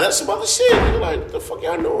yeah, that's some other shit. Nigga. Like, the fuck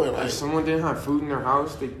y'all doing? shit. Like, If someone didn't have food in their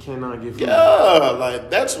house, they cannot get food. yeah, like,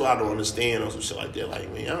 that's what I don't understand on some shit like that.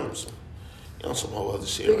 Like, man, on some whole other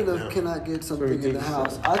shit. Speaking right of now. cannot get something in the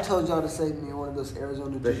house, I told y'all to save me one of those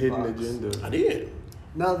Arizona The hidden jukebox. agenda. I did.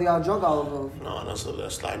 No, y'all drunk all of them. No, that's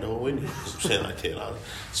like no Whitney. I'm saying like that. I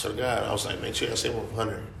swear to God, I was like, make sure I say one for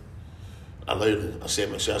 100. I said,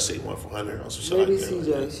 make sure I say one for 100. Maybe like CJ,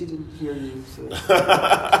 that. she didn't hear you. So. I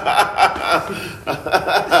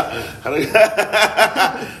got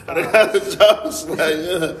to tell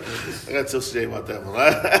CJ about that one.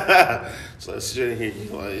 So CJ didn't hear you.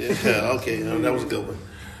 Like, yeah, okay, that was a good one.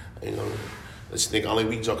 You know, this nigga only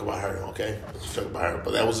we joke about her, okay? Let's joke about her,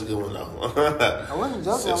 but that was a good one though. I wasn't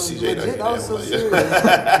joking. I was CJ legit. That was so like, serious.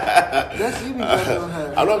 That's you be joking on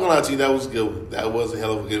her. I'm not gonna lie to you, that was a good one. That was a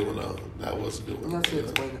hell of a good one though. That was a good one. You have to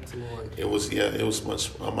explain it to me. It was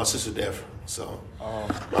much. My sister deaf, so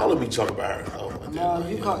I'll let me talk about her though. No,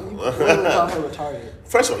 you literally call her retarded.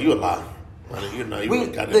 First of all, you a lie. You know,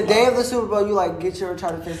 The day of the Super Bowl, you like get your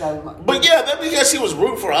retarded face out of my. But yeah, that because she was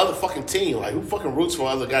rooting for other fucking team. Like who fucking roots for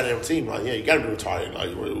other goddamn team? Like yeah, you gotta be retarded. Like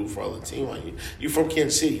you root for other team. Like you from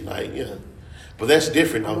Kansas City. Like yeah, but that's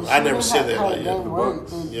different though. I never said that. Like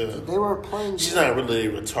yeah, They were playing. She's not really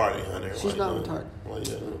retarded, honey. She's not retarded. Like,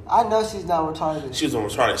 yeah. I know she's not retarded. She was on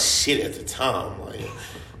retarded shit at the time. Like,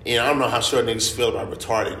 and I don't know how sure niggas feel about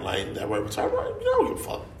retarded. Like that word retarded. Like, I don't give a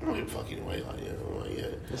fuck. I don't give a fuck anyway. Like yeah.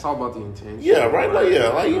 It's all about the intention. Yeah, right. Like, yeah,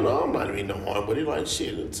 like you know, I'm not even no harm with it. Like,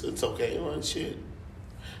 shit, it's okay. Like, shit.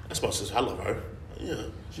 That's my sister. I love her. Yeah.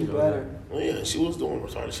 She better. Well, yeah, she was doing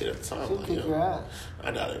retarded shit at the time. She'll like, kick your ass.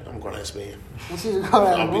 I doubt it. I'm a grown ass man. Well, she's a grown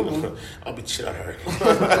ass woman. I'll beat the shit out of her.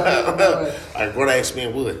 A grown ass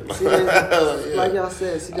man would. Like y'all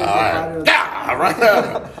said, she doesn't fight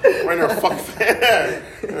her. Right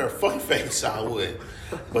in her fucking face, I would.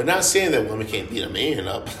 But not saying that women can't beat a man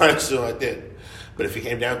up, like shit like that. But if it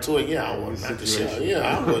came down to it, yeah, I would knock the shit out. Yeah,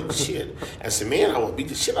 I would shit. As a man, I would beat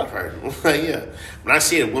the shit out of her. Yeah. When I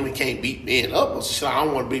say that women can't beat men up, I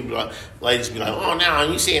don't want to be like, ladies be like, oh, now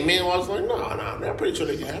you saying men? I was like, no, I'm pretty sure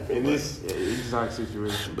they can happen. In this exact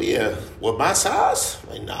situation. But yeah, with my size,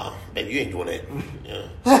 like, nah, baby, you ain't doing that. Yeah.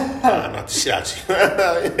 Knock the shit out you.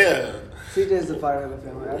 Yeah. CJ's the fighter of the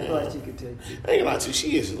family. I feel like she could take you. I ain't gonna lie to you.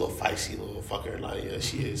 She is a little feisty little fucker. Like, yeah,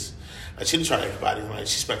 she is. Like, she didn't try everybody. Like,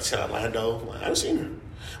 she smacked the shit out of Orlando. Like, I haven't seen her.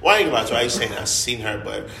 Well, I ain't gonna lie to you. I ain't saying I've seen her,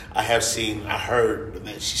 but I heard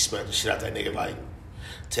that she smacked the shit out that nigga. Like,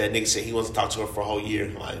 till that nigga said he wasn't talking to her for a whole year.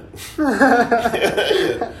 Like,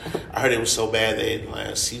 yeah. I heard it was so bad that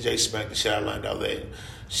like CJ smacked the shit out of Orlando that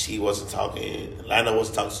she wasn't talking. Orlando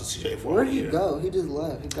wasn't talking to CJ for Where'd a year. he go? He just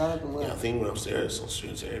left. He got up and left. Yeah, I think he went upstairs on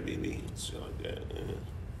streets Airbnb, shit like that. Yeah.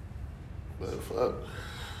 But fuck.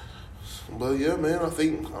 But yeah, man, I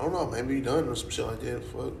don't know, maybe he done or some shit like that.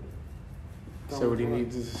 Fuck. Say what he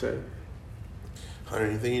needs to say. Hunter,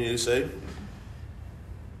 anything you need to say?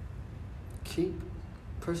 Keep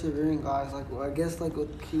persevering, guys. Like, I guess, like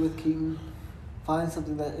with Keaton, find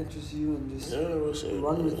something that interests you and just real shit,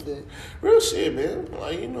 run man. with it. Real shit, man.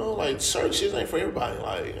 Like, you know, like certain shit ain't for everybody.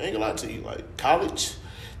 Like, I ain't gonna lie to you. Like, college,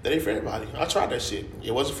 that ain't for everybody. I tried that shit.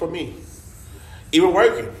 It wasn't for me. Even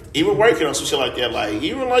working on some shit like that. Like,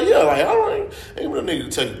 even like, yeah, like, I ain't gonna nigga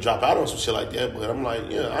to tell you to drop out on some shit like that. But I'm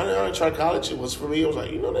like, yeah, I tried college. It wasn't for me. I was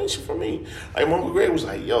like, you know, that ain't shit for me. Like, my Uncle Greg was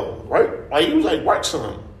like, yo, work. Like, he was like, work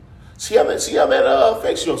some. See how that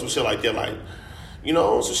affects you on some shit like that. Like, you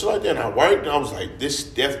know, some shit like that. And I worked, and I was like,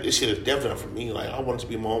 this shit is definitely not for me. Like, I wanted to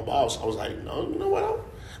be my own boss. I was like, no, you know what?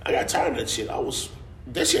 I got tired of that shit.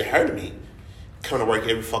 That shit hurted me. Coming to work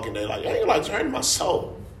every fucking day. Like, I ain't like hurting my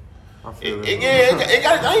soul. I feel It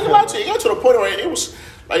got, I ain't gonna lie to you. It got to the point where it was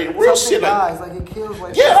like real Something shit. dies, like it kills.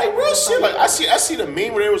 Like yeah, like real shit. Like I see the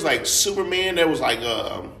meme where there was like Superman. There was like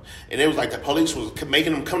and it was like the police was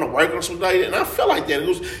making them come to work or something like that. And I felt like that. It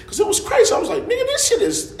was because it was crazy. I was like, nigga, this shit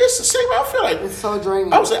it's the same way I feel like. It's so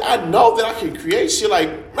draining. I was like, I know that I can create shit. Like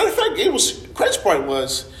matter of fact, it was crazy part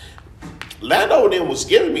was. Lando then was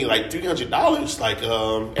giving me like $300. Like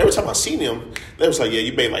every time I seen him, they was like, "Yeah,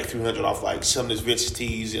 you made like $300 off like some of this vintage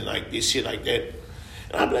tees and like this shit like that."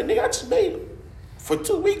 And I'd be like, "Nigga, I just made for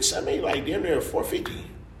 2 weeks. I made like damn near $450,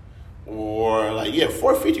 or like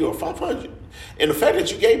 $450 or $500." And the fact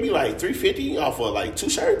that you gave me like $350 off of like 2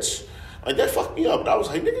 shirts, like that fucked me up. But I was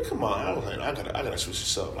like, "Nigga, come on!" I was like, "I gotta switch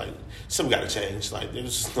this up. Like something gotta change. Like it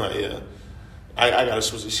was just like yeah." I gotta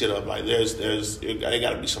switch this shit up. Like there's it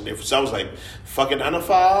gotta be some difference. So I was like, fucking 9 to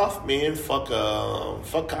 5, man. Fuck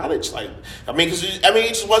college. Like it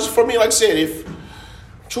just wasn't for me. Like I said, if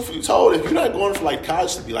truthfully told, if you're not going for like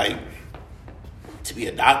college to be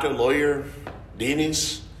a doctor, lawyer,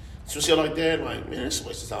 dentist, some shit like that. Like, man, it's a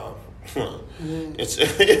waste of time.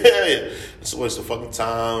 It's a waste of fucking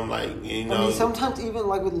time. Like, you know. I mean, sometimes even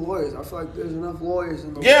like with lawyers, I feel like there's enough lawyers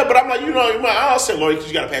in the yeah, but I'm like, I don't say lawyer because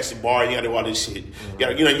you gotta pass the bar, you gotta do all this shit.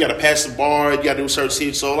 You gotta pass the bar, you gotta do certain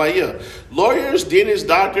shit. So like, yeah, lawyers, dentists,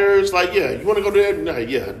 doctors, like, yeah, you wanna go there? Nah,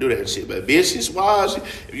 yeah, do that shit. But business wise,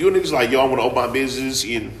 if you niggas like, yo, I wanna open my business,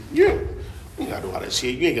 and yeah. You gotta do all that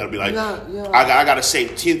shit. You ain't gotta be like, I gotta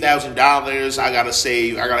save $10,000. I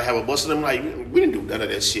gotta have a bus of them. Like, we didn't do none of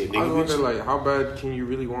that shit, nigga. I wonder, like, how bad can you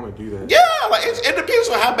really want to do that? Yeah, like it depends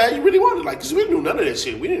on how bad you really want it. Like, cause we didn't do none of that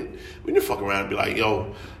shit. We didn't fuck around and be like,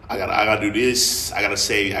 yo, I gotta do this. I gotta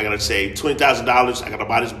save $20,000. I gotta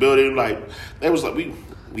buy this building. Like, that was like we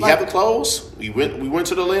had the clothes. We went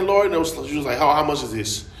to the landlord, and she was like, how much is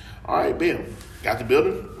this? All right, bam, got the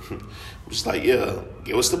building. Just like, yeah,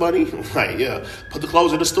 give us the money. Like, yeah, put the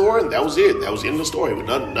clothes in the store, and that was it. That was the end of the story. But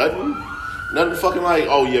nothing fucking like,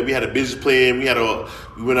 oh yeah, we had a business plan. We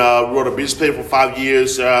wrote a business plan for 5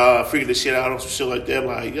 years. Figured this shit out on some shit like that.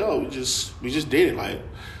 Like, yo, we just did it. Like,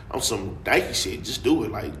 on some Nike shit. Just do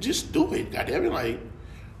it. Like, just do it. Goddamn it. Like,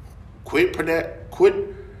 quit bullshitting.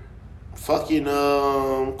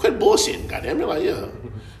 Goddamn it. Like, yeah,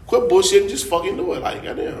 quit bullshitting. Just fucking do it. Like,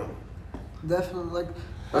 goddamn. Definitely, like.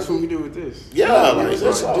 That's what we do with this. Yeah, like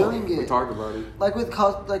that's all. Doing it. We talked about it. Like with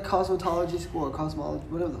cosmetology school or cosmology,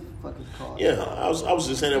 whatever the fuck it's called. Yeah, I was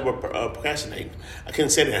just saying that about procrastinating. I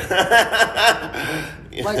couldn't say that.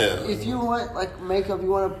 Yeah. Like if you want like makeup, you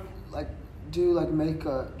want to like do like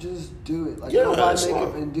makeup, just do it. Like yeah, go buy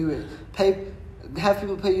makeup and do it. Have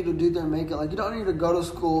people pay you to do their makeup. Like you don't need to go to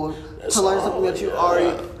school to learn something that you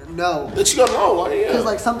already know. That you gotta know, like yeah. Because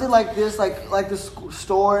like something like this, like the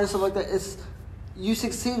store and stuff like that, you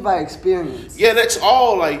succeed by experience. Yeah, that's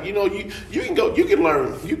all. Like, you can go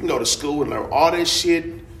to school and learn all that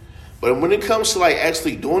shit. But when it comes to like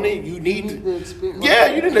actually doing it, you need the experience.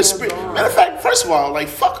 Yeah, you need the experience. Matter of fact, first of all, like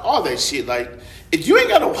fuck all that shit. Like, if you ain't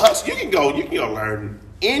got no hustle, you can go learn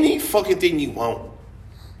any fucking thing you want.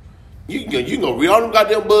 You can go read all them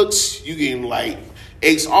goddamn books. You can like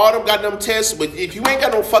ace all them goddamn tests. But if you ain't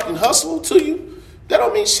got no fucking hustle to you, that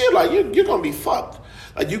don't mean shit. Like you're gonna be fucked.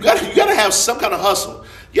 Like you gotta have some kind of hustle.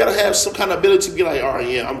 You gotta have some kind of ability to be like, all right,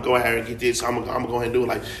 yeah, I'm going ahead and get this. I'm gonna go ahead and do it.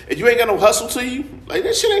 Like, if you ain't got no hustle to you, like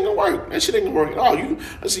that shit ain't gonna work. That shit ain't gonna work at all. You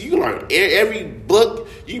can learn every book.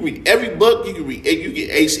 You can read every book. You can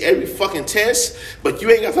ace every fucking test. But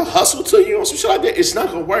you ain't got the hustle to you on some shit like that. It's not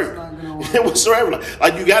gonna work. It's not gonna work. Whatsoever.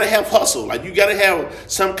 Like you gotta have hustle. Like you gotta have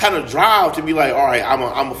some kind of drive to be like, all right, I'm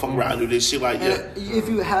gonna fuck around and do this shit. Like, yeah. And if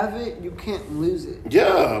you have it, you can't lose it.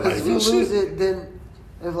 Yeah. Because if you lose it, then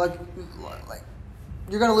if like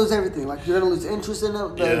you're gonna lose everything. Like you're gonna lose interest in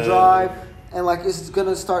it, the drive, and like it's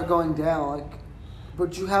gonna start going down. Like,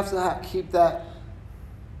 but you have to keep that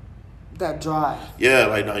drive. Yeah,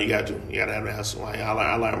 like no, you gotta have that hustle. Like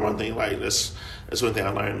I learned one thing. Like that's one thing I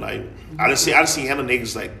learned. Like I done see hella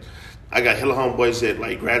niggas. Like I got hella homeboys that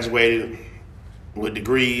like graduated with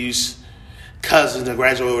degrees, cousins that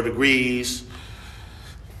graduated with degrees.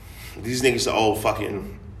 These niggas are all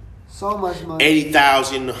fucking. So much money.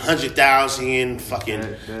 80,000, 100,000,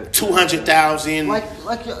 fucking 200,000. Like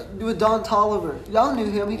with Don Tolliver, y'all knew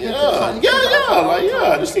him. This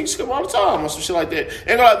nigga come all the time or some shit like that.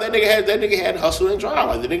 And like that nigga had hustle and drive.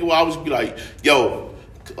 Like the nigga will always be like, yo,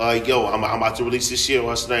 I'm about to release this shit.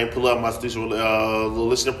 What's the name? Pull up. I'm about to do a little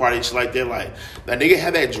listening party and shit like that. Like that nigga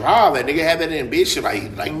had that drive. That nigga had that ambition.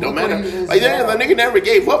 Like no matter. Like that nigga never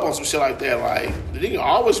gave up on some shit like that. Like the nigga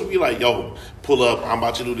always would be like, yo, pull up. I'm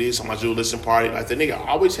about to do this. I'm about to do a listening party. Like the nigga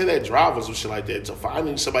always had that drive or some shit like that. So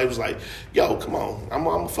finally somebody was like, yo, come on, I'm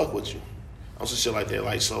gonna fuck with you on some shit like that.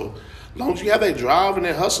 Like so, as long as you have that drive and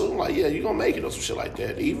that hustle, like yeah, you gonna make it on some shit like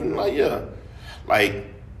that. Even like yeah, like.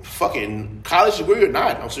 Fucking college degree or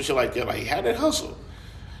not on some shit like that. Like have that hustle.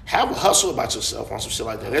 Have a hustle about yourself on some shit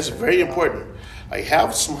like that. That's very important. Like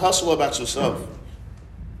have some hustle about yourself.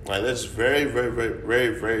 Like that's very, very, very,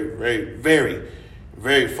 very, very, very, very,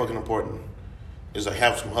 very fucking important. Is like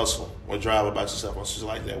have some hustle or drive about yourself on some shit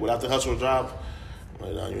like that. Without the hustle or drive,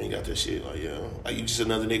 like no, you ain't got that shit. Like yeah, like you just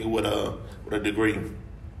another nigga with a degree.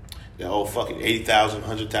 That whole fucking 80,000,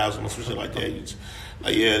 100,000 or some shit like that.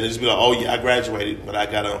 Like, yeah, and just be like, oh, yeah, I graduated, but I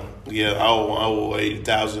got I owe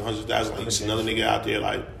 80,000, 100,000. Like, it's another nigga out there,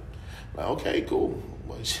 like okay, cool.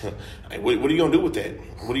 Like, what are you going to do with that?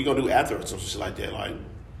 What are you going to do after or some shit like that? Like,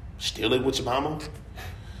 steal it with your mama?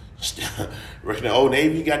 Working the Old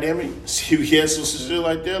Navy, goddammit? CBS or some shit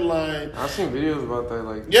like that? Like, I've seen videos about that.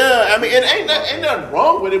 Like, yeah, I mean, it ain't nothing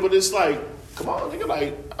wrong with it, but it's like, come on, nigga,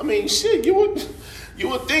 like, I mean, shit, you You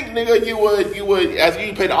would think, nigga, you would after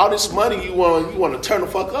you paid all this money, you want to turn the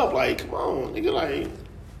fuck up. Like, come on, nigga, like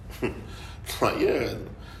yeah,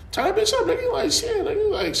 turn that bitch up, nigga. Like shit,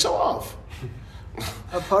 nigga, like show off.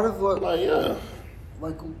 A part of what, Like yeah,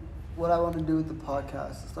 like what I want to do with the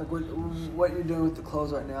podcast. It's like what you're doing with the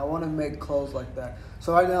clothes right now. I want to make clothes like that.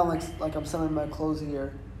 So right now, like I'm selling my clothes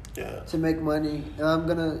here. Yeah. To make money, and I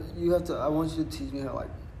want you to teach me how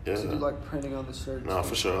to do like printing on the shirts. No,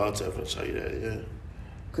 for sure. I'll definitely show you that. Yeah.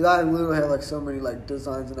 Cause I literally have like so many like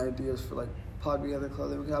designs and ideas for like Pod B other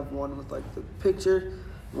clothing. We can have one with like the picture,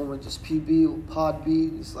 one with just PB, Pod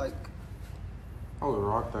B. It's like. I would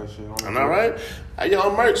rock that shit. I'm not right.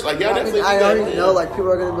 On merch, like y'all definitely. I already know like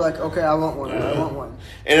people are gonna be like, okay, I want one. Yeah. I want one.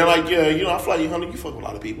 And they're like, yeah, I feel like you fuck with a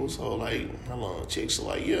lot of people, so like, hello, chicks, so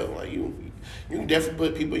like, yeah, like you can definitely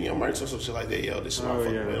put people in your merch or some shit like that. Yo, this is my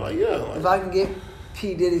fucking man. Like, yeah. Like, if I can get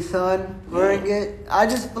P Diddy's son wearing it, I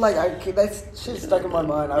just feel like that shit's stuck in my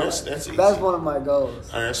mind. That's easy. That's one of my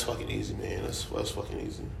goals. That's fucking easy, man. That's fucking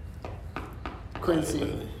easy. Quincy,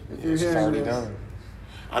 if you're It's hearing already this. done.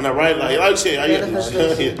 I know, right? Like I said,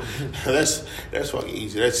 that's fucking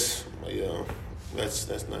easy. That's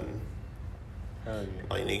that's nothing. Hell yeah.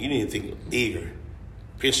 Like nigga, you need to think bigger.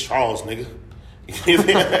 Prince Charles, nigga.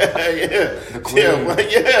 yeah.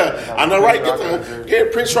 I know, right?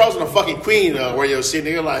 Get Prince Charles and the fucking Queen where you're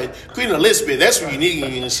sitting nigga, like Queen Elizabeth. That's what you need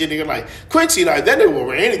and shit, nigga. Like Quincy, like that nigga will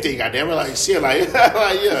wear anything, goddamn it. Like shit, like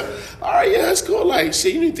yeah. All right, yeah, that's cool. Like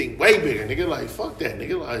shit, you need to think way bigger, nigga. Like fuck that,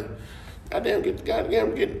 nigga. Like goddamn,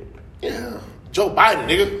 yeah. Joe Biden,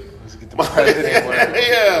 nigga. Let's get the president.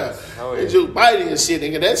 Yeah. Oh, yeah. Joe Biden and shit,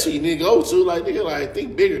 nigga. That's what you need to go to. Like, nigga, like,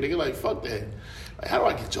 think bigger, nigga. Like, fuck that. Like, how do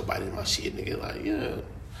I get Joe Biden in my shit, nigga? Like, yeah.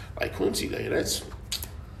 Like, Quincy, nigga,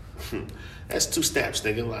 that's 2 steps,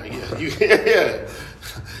 nigga. Like, yeah.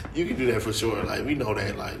 You can do that for sure. Like, we know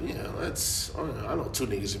that. Like, yeah, I know 2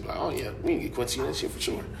 niggas and be like, oh, yeah, we can get Quincy in that shit for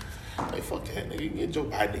sure. Like, fuck that, nigga. You can get Joe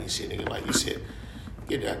Biden and shit, nigga. Like you said.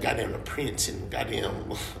 Get that goddamn the Prince and goddamn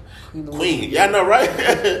Queen. Yeah, I know, right?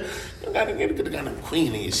 You gotta get the goddamn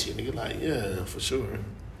Queen and shit, nigga. Like, yeah, for sure.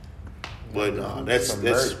 But no, that's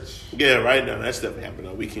yeah, right now that's definitely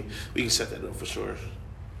happening. We can set that up for sure.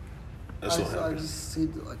 That's what happening. I just see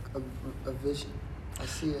like a vision. I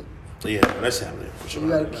see it. Yeah, that's happening for sure. You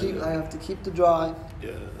gotta I have to keep the drive.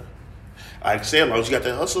 Yeah. Like I said, as long as you got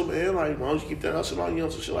that hustle, man, like as long as you keep that hustle on you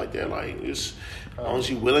and some shit like that, like just as long as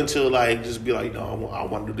you willing to like just be like, no, I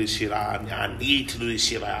want to do this shit. I need to do this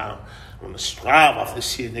shit. Like I want to strive off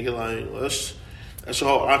this shit, nigga. Like that's your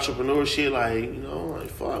whole entrepreneur shit. Like like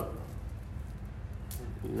fuck,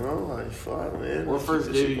 like fuck, man. What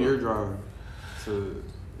first gave you your drive?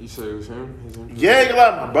 You said it was him? Yeah, ain't gonna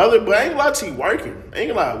lie, my brother, but I ain't gonna lie to you, working. I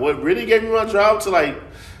ain't gonna lie. What really gave me my drive to like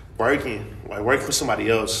working for somebody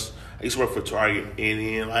else. I used to work for Target, and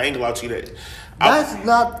then I ain't gonna lie to you that. That's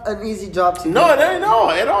not an easy job to do. No, it ain't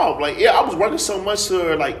at all. Like, yeah, I was working so much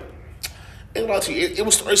to like, ain't gonna lie to you,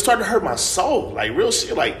 it started to hurt my soul. Like, real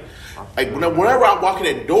shit. Like whenever I walk in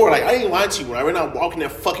that door, like, I ain't lying to you. When I walk in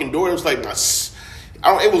that fucking door, it was like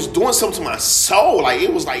it was doing something to my soul. Like,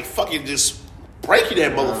 it was like fucking just breaking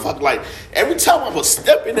that motherfucker. Like, every time I would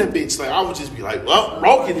step in that bitch, like, I would just be like, well,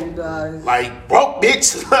 broken. Like, broke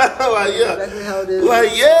bitch. Like, yeah. Exactly how it is. Like,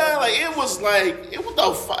 yeah, like, it was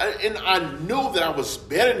the fuck. And I knew that I was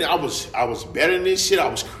better than, I was better than this shit. I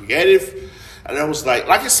was creative. And I was like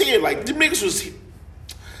I said, like, them niggas was,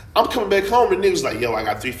 I'm coming back home and niggas like, yo, I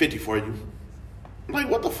got $350 for you. I'm like,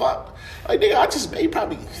 what the fuck? Like, nigga, I just made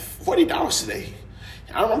probably $40 today.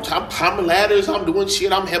 I'm climbing ladders, I'm doing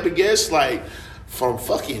shit, I'm helping guests, like, from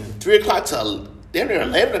fucking 3 o'clock to damn near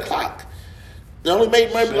 11 o'clock. They only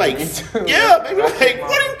made maybe like, yeah, maybe like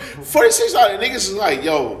 $46. Niggas is like,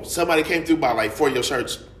 yo, somebody came through by like 4 of your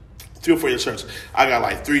shirts, 3 or 4 of your shirts. I got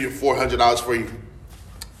like $300 to $400 for you.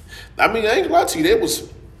 I mean, I ain't gonna lie to you, that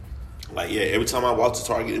was like, yeah, every time I walked to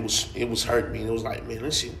Target, it was hurting me. It was like, man,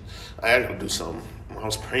 this shit, I gotta do something. I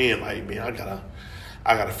was praying, like, man,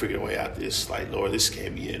 I gotta figure a way out this. Like, Lord, this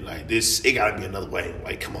can't be it. Like, it gotta be another way.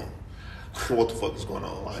 Like, come on. What the fuck is going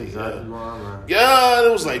on? Like, yeah, it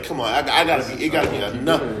was like, come on, it gotta be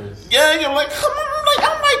enough. Yeah, you're like, come on,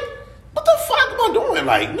 I'm like, what the fuck am I doing?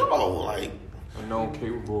 Like, no, like, a known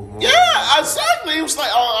capable moment. Yeah, exactly. It was like,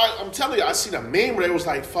 I'm telling you, I seen a meme where it was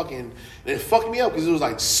like fucking, and it fucked me up because it was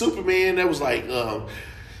like Superman. That was like,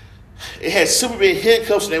 it had Superman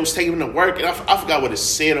handcuffs and they was taking him to work, and I forgot what it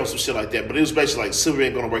said or some shit like that, but it was basically like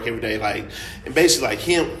Superman going to work every day, like, and basically like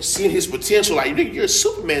him seeing his potential, like, nigga, you're a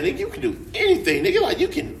Superman, nigga, you can do anything, nigga, like, you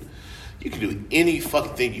can do any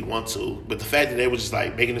fucking thing you want to, but the fact that they was just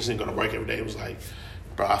like making this thing going to work every day, it was like,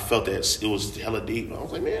 bro, I felt that it was hella deep, I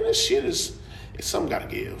was like, man, this shit is, Some gotta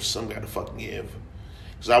give. Some gotta fucking give.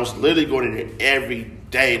 Cause I was literally going in there every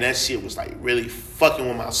day, and that shit was like really fucking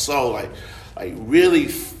with my soul, like really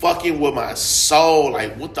fucking with my soul.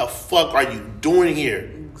 Like, what the fuck are you doing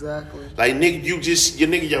here? Exactly. Like,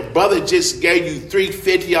 nigga, your brother just gave you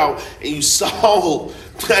 $350 out, and you sold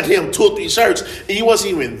goddamn 2 or 3 shirts, and you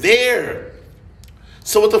wasn't even there.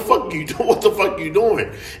 So what the fuck you doing? What the fuck you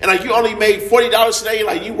doing? And like, you only made $40 today.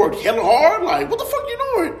 Like, you worked hella hard. Like, what the fuck you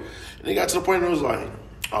doing? And it got to the point where I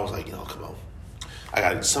was like, you know, come on,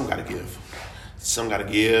 some gotta give,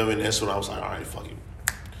 and that's when I was like, all right, fuck you.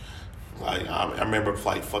 Like, I remember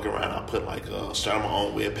like fucking around. I put like started my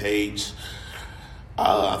own web page.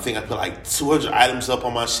 I think I put like 200 items up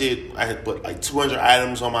on my shit. I had put like 200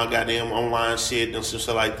 items on my goddamn online shit and some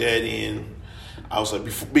stuff like that. And I was like,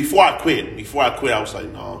 before I quit, I was like,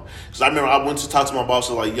 no. Because I remember I went to talk to my boss.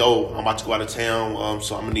 I was like, yo, I'm about to go out of town.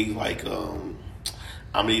 So I'm going to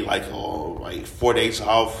need like 4 days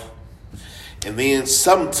off. And then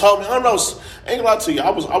something told me, I don't know, I ain't gonna lie to you,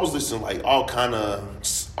 I was listening to like all kind of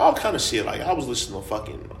shit. Like, I was listening to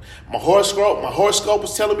fucking my horoscope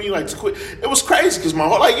was telling me like to quit. It was crazy because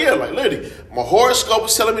literally my horoscope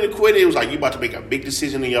was telling me to quit. It was like, you about to make a big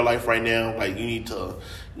decision in your life right now. Like, you need to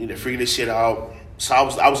figure this shit out. So I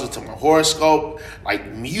was listening to my horoscope, like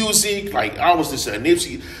music, like I was listening to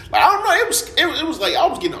Nipsey. Like, I don't know, it was like I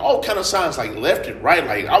was getting all kind of signs like left and right.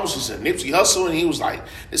 Like, I was listening to Nipsey Hussle, and he was like,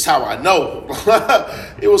 "This how I know."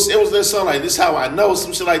 it was that song like, "This how I know,"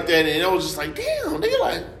 some shit like that, and I was just like, "Damn, nigga,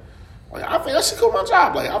 like I think I should quit my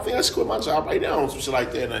job. Like, I think I should quit my job right now," some shit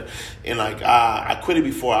like that. And like I quit it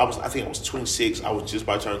before I think I was 26. I was just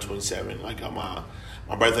about to turn 27. Like,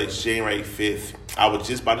 my birthday is January 5th. I was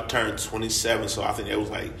just about to turn 27, so I think it was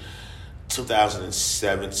like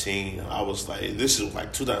 2017. I was like, this is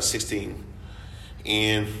like 2016.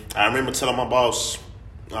 And I remember telling my boss,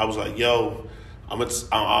 I was like, yo, I went to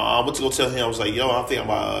go tell him, I was like, yo, I think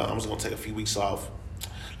I'm just going to take a few weeks off.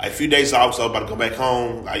 Like, a few days off, so I was about to go back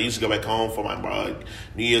home. I used to go back home for my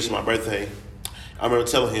New Year's and my birthday. I remember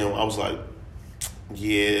telling him, I was like,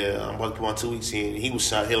 yeah, I'm about to put my 2 weeks in. He was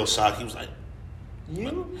shocked, hella shocked. He was like,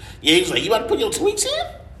 you? Yeah, he was like, you about to put your 2 weeks in?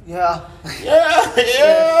 Yeah.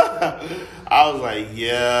 Yeah. I was like,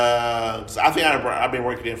 yeah. So I think I've been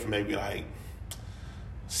working there for maybe like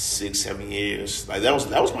 6-7 years. Like, that was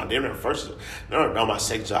my my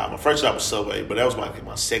second job. My first job was Subway, but that was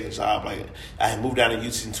my second job. Like, I had moved down to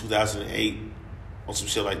Houston in 2008 on some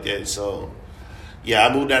shit like that. So yeah,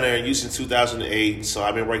 I moved down there in Houston in 2008. So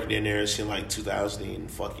I've been working in there since like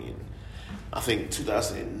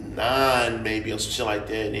 2009 maybe, or some shit like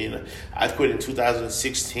that. And then I quit in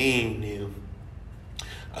 2016. And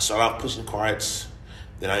I started off pushing carts.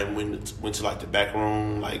 Then I went to like the back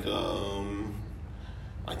room, like the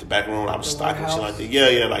back room. I was stocking shit like that.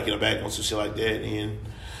 Yeah, like in the back on some shit like that. And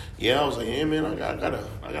yeah, I was like, yeah, man, I gotta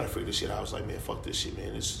figure this shit out. I was like, man, fuck this shit,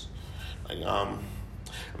 man. It's like I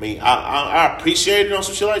mean, I appreciate it on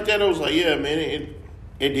some shit like that. I was like, yeah, man,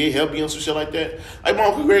 it did help me on some shit like that. Like my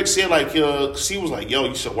Uncle Greg said, like, he was like, yo,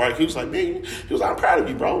 you should work. He was like, man, I'm proud of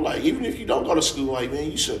you, bro. Like, even if you don't go to school, like,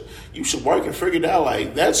 man, you should work and figure it out.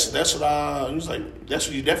 Like, that's what he was like, that's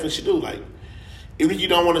what you definitely should do. Like, even if you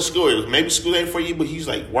don't want to school, maybe school ain't for you, but he's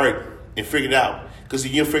like, work and figure it out. Because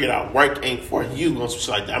if you figure it out, work ain't for you on some shit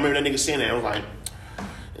like that. I remember that nigga saying that. I was like,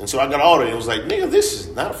 and so I got older and it was like, nigga, this is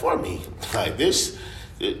not for me. Like, this,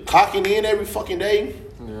 clocking in every fucking day.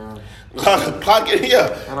 Yeah. Clocking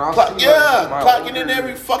in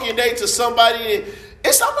every fucking day to somebody.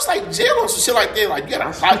 It's almost like jail or some shit like that. Like, you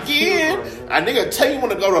gotta clock in. A nigga tell you when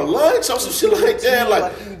to go to lunch or some shit like that.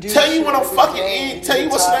 Like, tell you when I'm fucking in. Tell you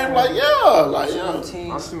what's the name. Like,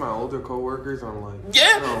 yeah. I see my older coworkers. I'm like,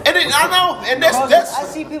 yeah. And then I know, and I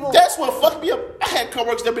see people. That's what fucked me up. I had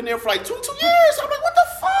coworkers that been there for like 2 years. I'm like, what the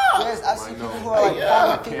fuck? Yes, I see people who are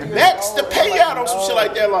like, max the payout or some shit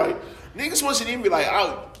like that. Like, niggas wasn't even be like,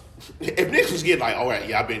 oh. If niggas was getting like, all right,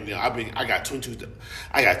 yeah, I got 22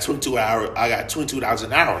 $22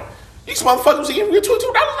 an hour. These motherfuckers was getting $22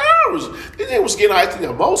 an hour. These niggas was getting, I think,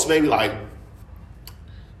 the most,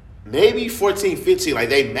 maybe 14, 15. Like,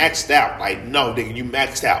 they maxed out. Like, no, nigga, you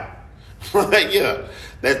maxed out. Like, yeah,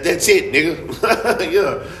 that's it, nigga.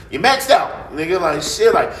 Yeah, you maxed out, nigga. Like,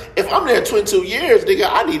 shit. Like, if I'm there 22 years, nigga,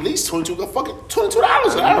 I need at least $22 an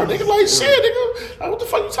hour, nigga. Like, shit, nigga. Like, what the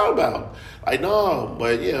fuck you talking about? Like, no,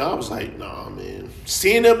 but yeah, I was like, nah, man.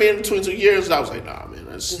 Seeing them in 22 years, I was like, nah, man.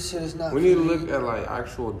 This shit is not. We need to look at like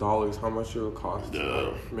actual dollars, how much it would cost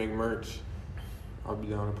to make merch. I'll be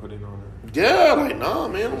down to put it on it. Yeah, like, nah,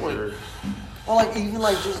 man. I'm like, or like even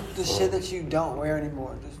like just the shit that you don't wear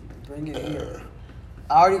anymore, just bring it here.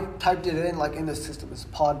 I already typed it in, like, in the system. It's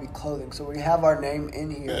Pod Be Clothing. So we have our name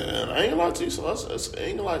in here. And I ain't gonna lie to you. So I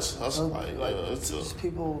ain't gonna lie to you. So, It's just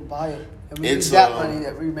people buy it. And we it's use that money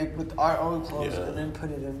that we make with our own clothes yeah. and then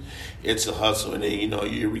put it in. It's a hustle, and then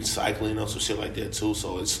you're recycling on some shit like that too.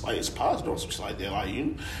 So it's like it's positive on some shit like that. Like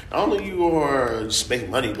you, not only you are just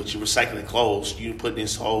making money, but you're recycling clothes. You put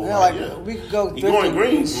this whole We could go. You going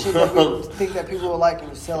green? Shit that we think that people will like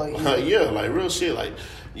and sell it. Yeah, like real shit. Like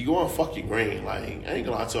you going fuck your green. Like I ain't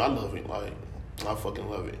gonna lie to you, I love it. Like I fucking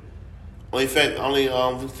love it. Only thing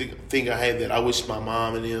I had that I wish my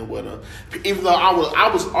mom and them would even though I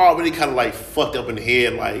was already kind of like fucked up in the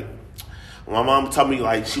head. Like when my mom told me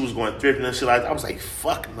like she was going thrifting and shit like that, I was like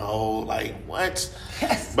fuck no, like what?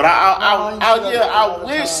 Yes. But I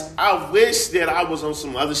wish that I was on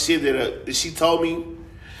some other shit that she told me.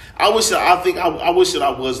 I wish that I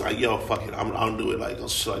was like, yo, fuck it, I'm gonna do it like on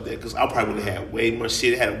shit like that, because I probably would have had way more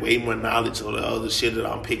shit, had way more knowledge on the other shit that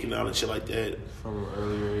I'm picking out and shit like that. From an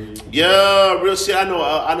earlier age. Yeah, real shit. I know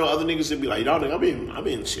other niggas that be like, y'all nigga, I've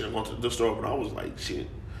been shit. I'm going to the store, but I was like shit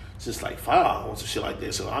since like 5 on some shit like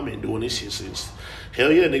that. So I've been doing this shit since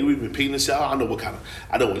hell yeah, nigga. We've been picking this out. I know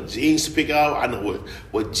what jeans to pick out. I know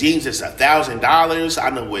what jeans that's $1,000. I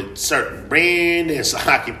know what certain brand that's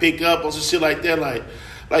I can pick up on some shit like that. Like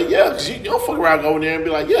yeah, cause you don't fuck around go in there and be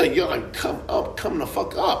like, yeah, you're like come the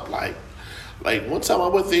fuck up. Like one time I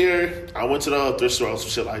went to the thrift store or some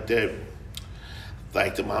shit like that.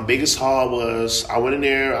 Like my biggest haul was I went in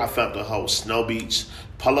there, I found the whole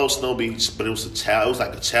Polo Snow Beach, but it was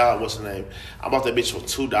like a child, what's the name? I bought that bitch for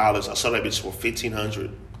 $2. I sold that bitch for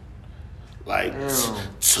 $1,500. Like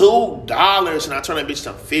 $2, and I turned that bitch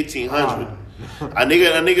to $1,500. A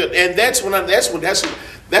nigga, and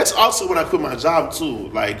that's also when I quit my job too.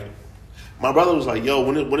 Like my brother was like, "Yo,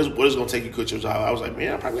 what is gonna take you to quit your job?" I was like,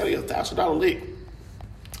 "Man, I probably gotta get $1,000 lick."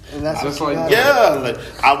 And that's just what like like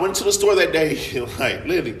I went to the store that day, like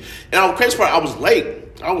literally, and the crazy part, I was late.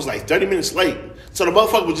 I was like 30 minutes late, so the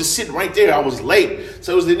motherfucker was just sitting right there. I was late,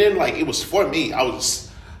 so it was for me. I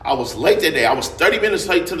was late that day. I was 30 minutes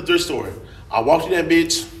late to the thrift store. I walked in that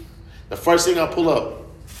bitch. The first thing I pull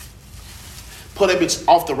that bitch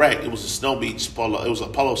off the rack. It was a Snow Beach Polo. It was a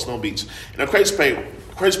Polo Snow Beach. And the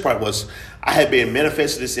crazy part was I had been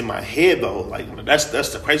manifesting this in my head though. Like that's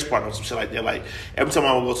the crazy part of some shit like that. Like every time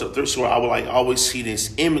I would go to the thrift store, I would like always see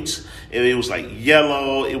this image, and it was like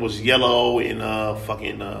yellow. It was yellow and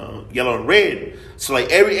yellow and red. So like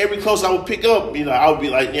every clothes I would pick up, I would be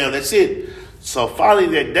like, yeah, that's it. So finally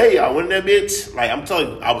that day, I went in that bitch. Like I'm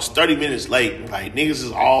telling you, I was 30 minutes late. Like niggas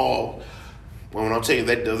is all. When I'm telling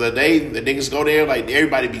you that the day the niggas go there, like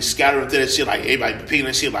everybody be scattering through that shit, like everybody be picking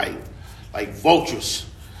that shit like vultures.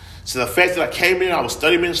 So the fact that I came in, I was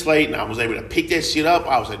 30 minutes late, and I was able to pick that shit up,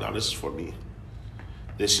 I was like, no, this is for me.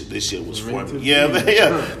 This shit was for me. Yeah,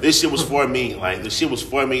 this shit was for me. Like, this shit was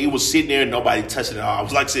for me. It was sitting there and nobody touched it at all. I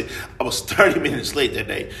was like I said, I was 30 minutes late that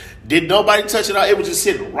day. Did nobody touch it at all? It was just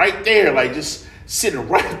sitting right there, like just sitting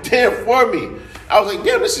right there for me. I was like,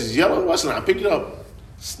 damn, this is yellow. What's it? I picked it up.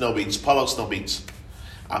 Snow Beach, Polo Snow Beach.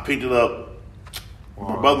 I picked it up.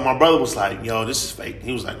 Wow. My brother was like, yo, this is fake.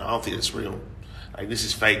 He was like, no, I don't think it's real. Like, this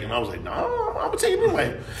is fake. And I was like, no, I'm gonna take it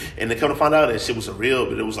anyway. And they come to find out that shit was a real,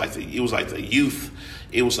 but it was like the youth.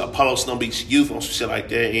 It was a Polo Snow Beach youth on some shit like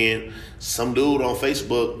that. And some dude on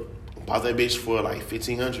Facebook bought that bitch for like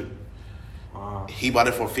 $1,500. Wow. He bought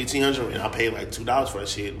it for $1,500, and I paid like $2 for that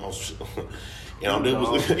shit. Dude was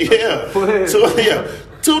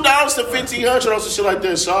 $2 to $1,500 or some shit like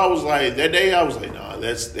that. So I was like, that day I was like, nah,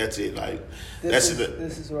 that's it. Like this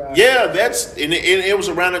is where it was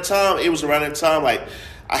around the time. It was around that time. Like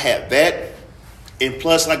I had that, and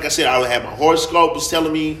plus, like I said, I had my horoscope was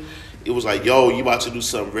telling me. It was like, yo, you about to do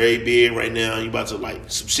something very big right now. You about to like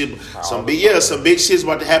some big shit's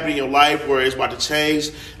about to happen in your life where it's about to change.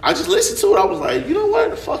 I just listened to it. I was like, you know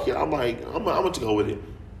what? Fuck it. I'm like, I'm going to go with it.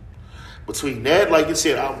 Between that, like you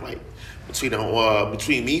said, I'm like,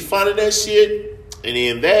 between me finding that shit and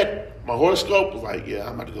then that, my horoscope was like, yeah,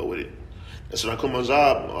 I'm about to go with it. That's when I quit my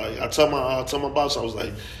job. I told my boss, I was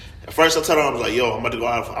like, at first I told him, I was like, yo, I'm about to go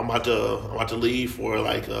out. I'm about to leave for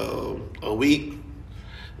like a week.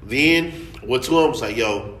 Then what to him was like,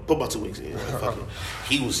 yo, put my 2 weeks in. Like, fuck it.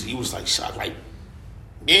 He was like shocked, like,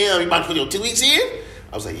 damn, you about to put your 2 weeks in?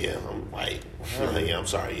 I was like, yeah. I'm like, yeah, I'm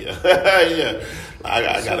sorry, yeah. Yeah.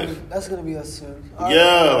 I gotta. That's gonna be us soon.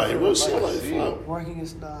 Yeah, like real shit. Like, fuck. Working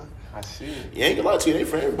is not. I see it. You ain't gonna lie to you, it ain't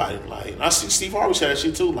for everybody. Like, I see Steve Harvey said that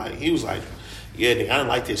shit too. Like, he was like, yeah, nigga, I didn't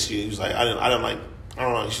like this shit. He was like, I didn't like I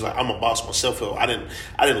don't know. She's like, I'm a boss myself. So I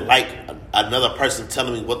didn't like another person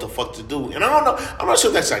telling me what the fuck to do. And I don't know. I'm not sure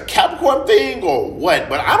if that's a Capricorn thing or what,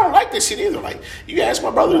 but I don't like this shit either. Like, you can ask my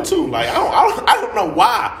brother too. Like, I don't know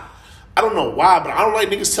why. I don't know why, but I don't like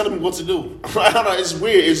niggas telling me what to do. I don't know. It's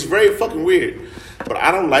weird. It's very fucking weird. But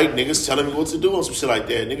I don't like niggas telling me what to do and some shit like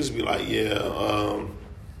that. Niggas be like, yeah,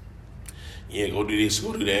 go do this,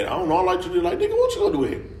 go do that. I don't know. I like to do like, nigga, what you gonna do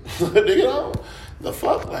here? Nigga, the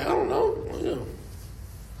fuck? Like, I don't know. Yeah.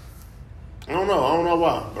 I don't know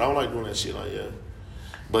why, but I don't like doing that shit. Like, yeah.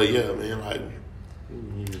 But yeah, man, like,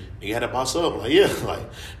 you gotta boss up. Like, yeah, like,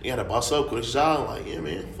 you gotta boss up, quit your job. Like, yeah,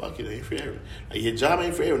 man, fuck it, ain't for everybody. Like, your job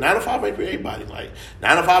ain't for everybody. 9 to 5 ain't for everybody. Like,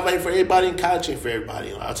 9 to 5 ain't for everybody, and college ain't for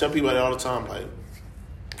everybody. Like, I tell people that all the time. Like,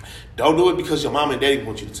 don't do it because your mom and daddy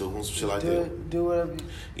want you to, on some shit like that. Do whatever.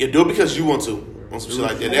 Yeah, do it because you want to, on some shit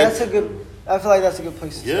like that. That's a good. I feel like that's a good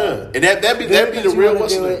place to start. Yeah, and that'd be the real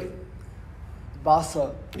lesson. Boss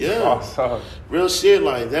up. Yeah, real shit.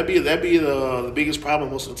 Like that'd be the biggest problem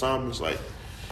most of the time. Is like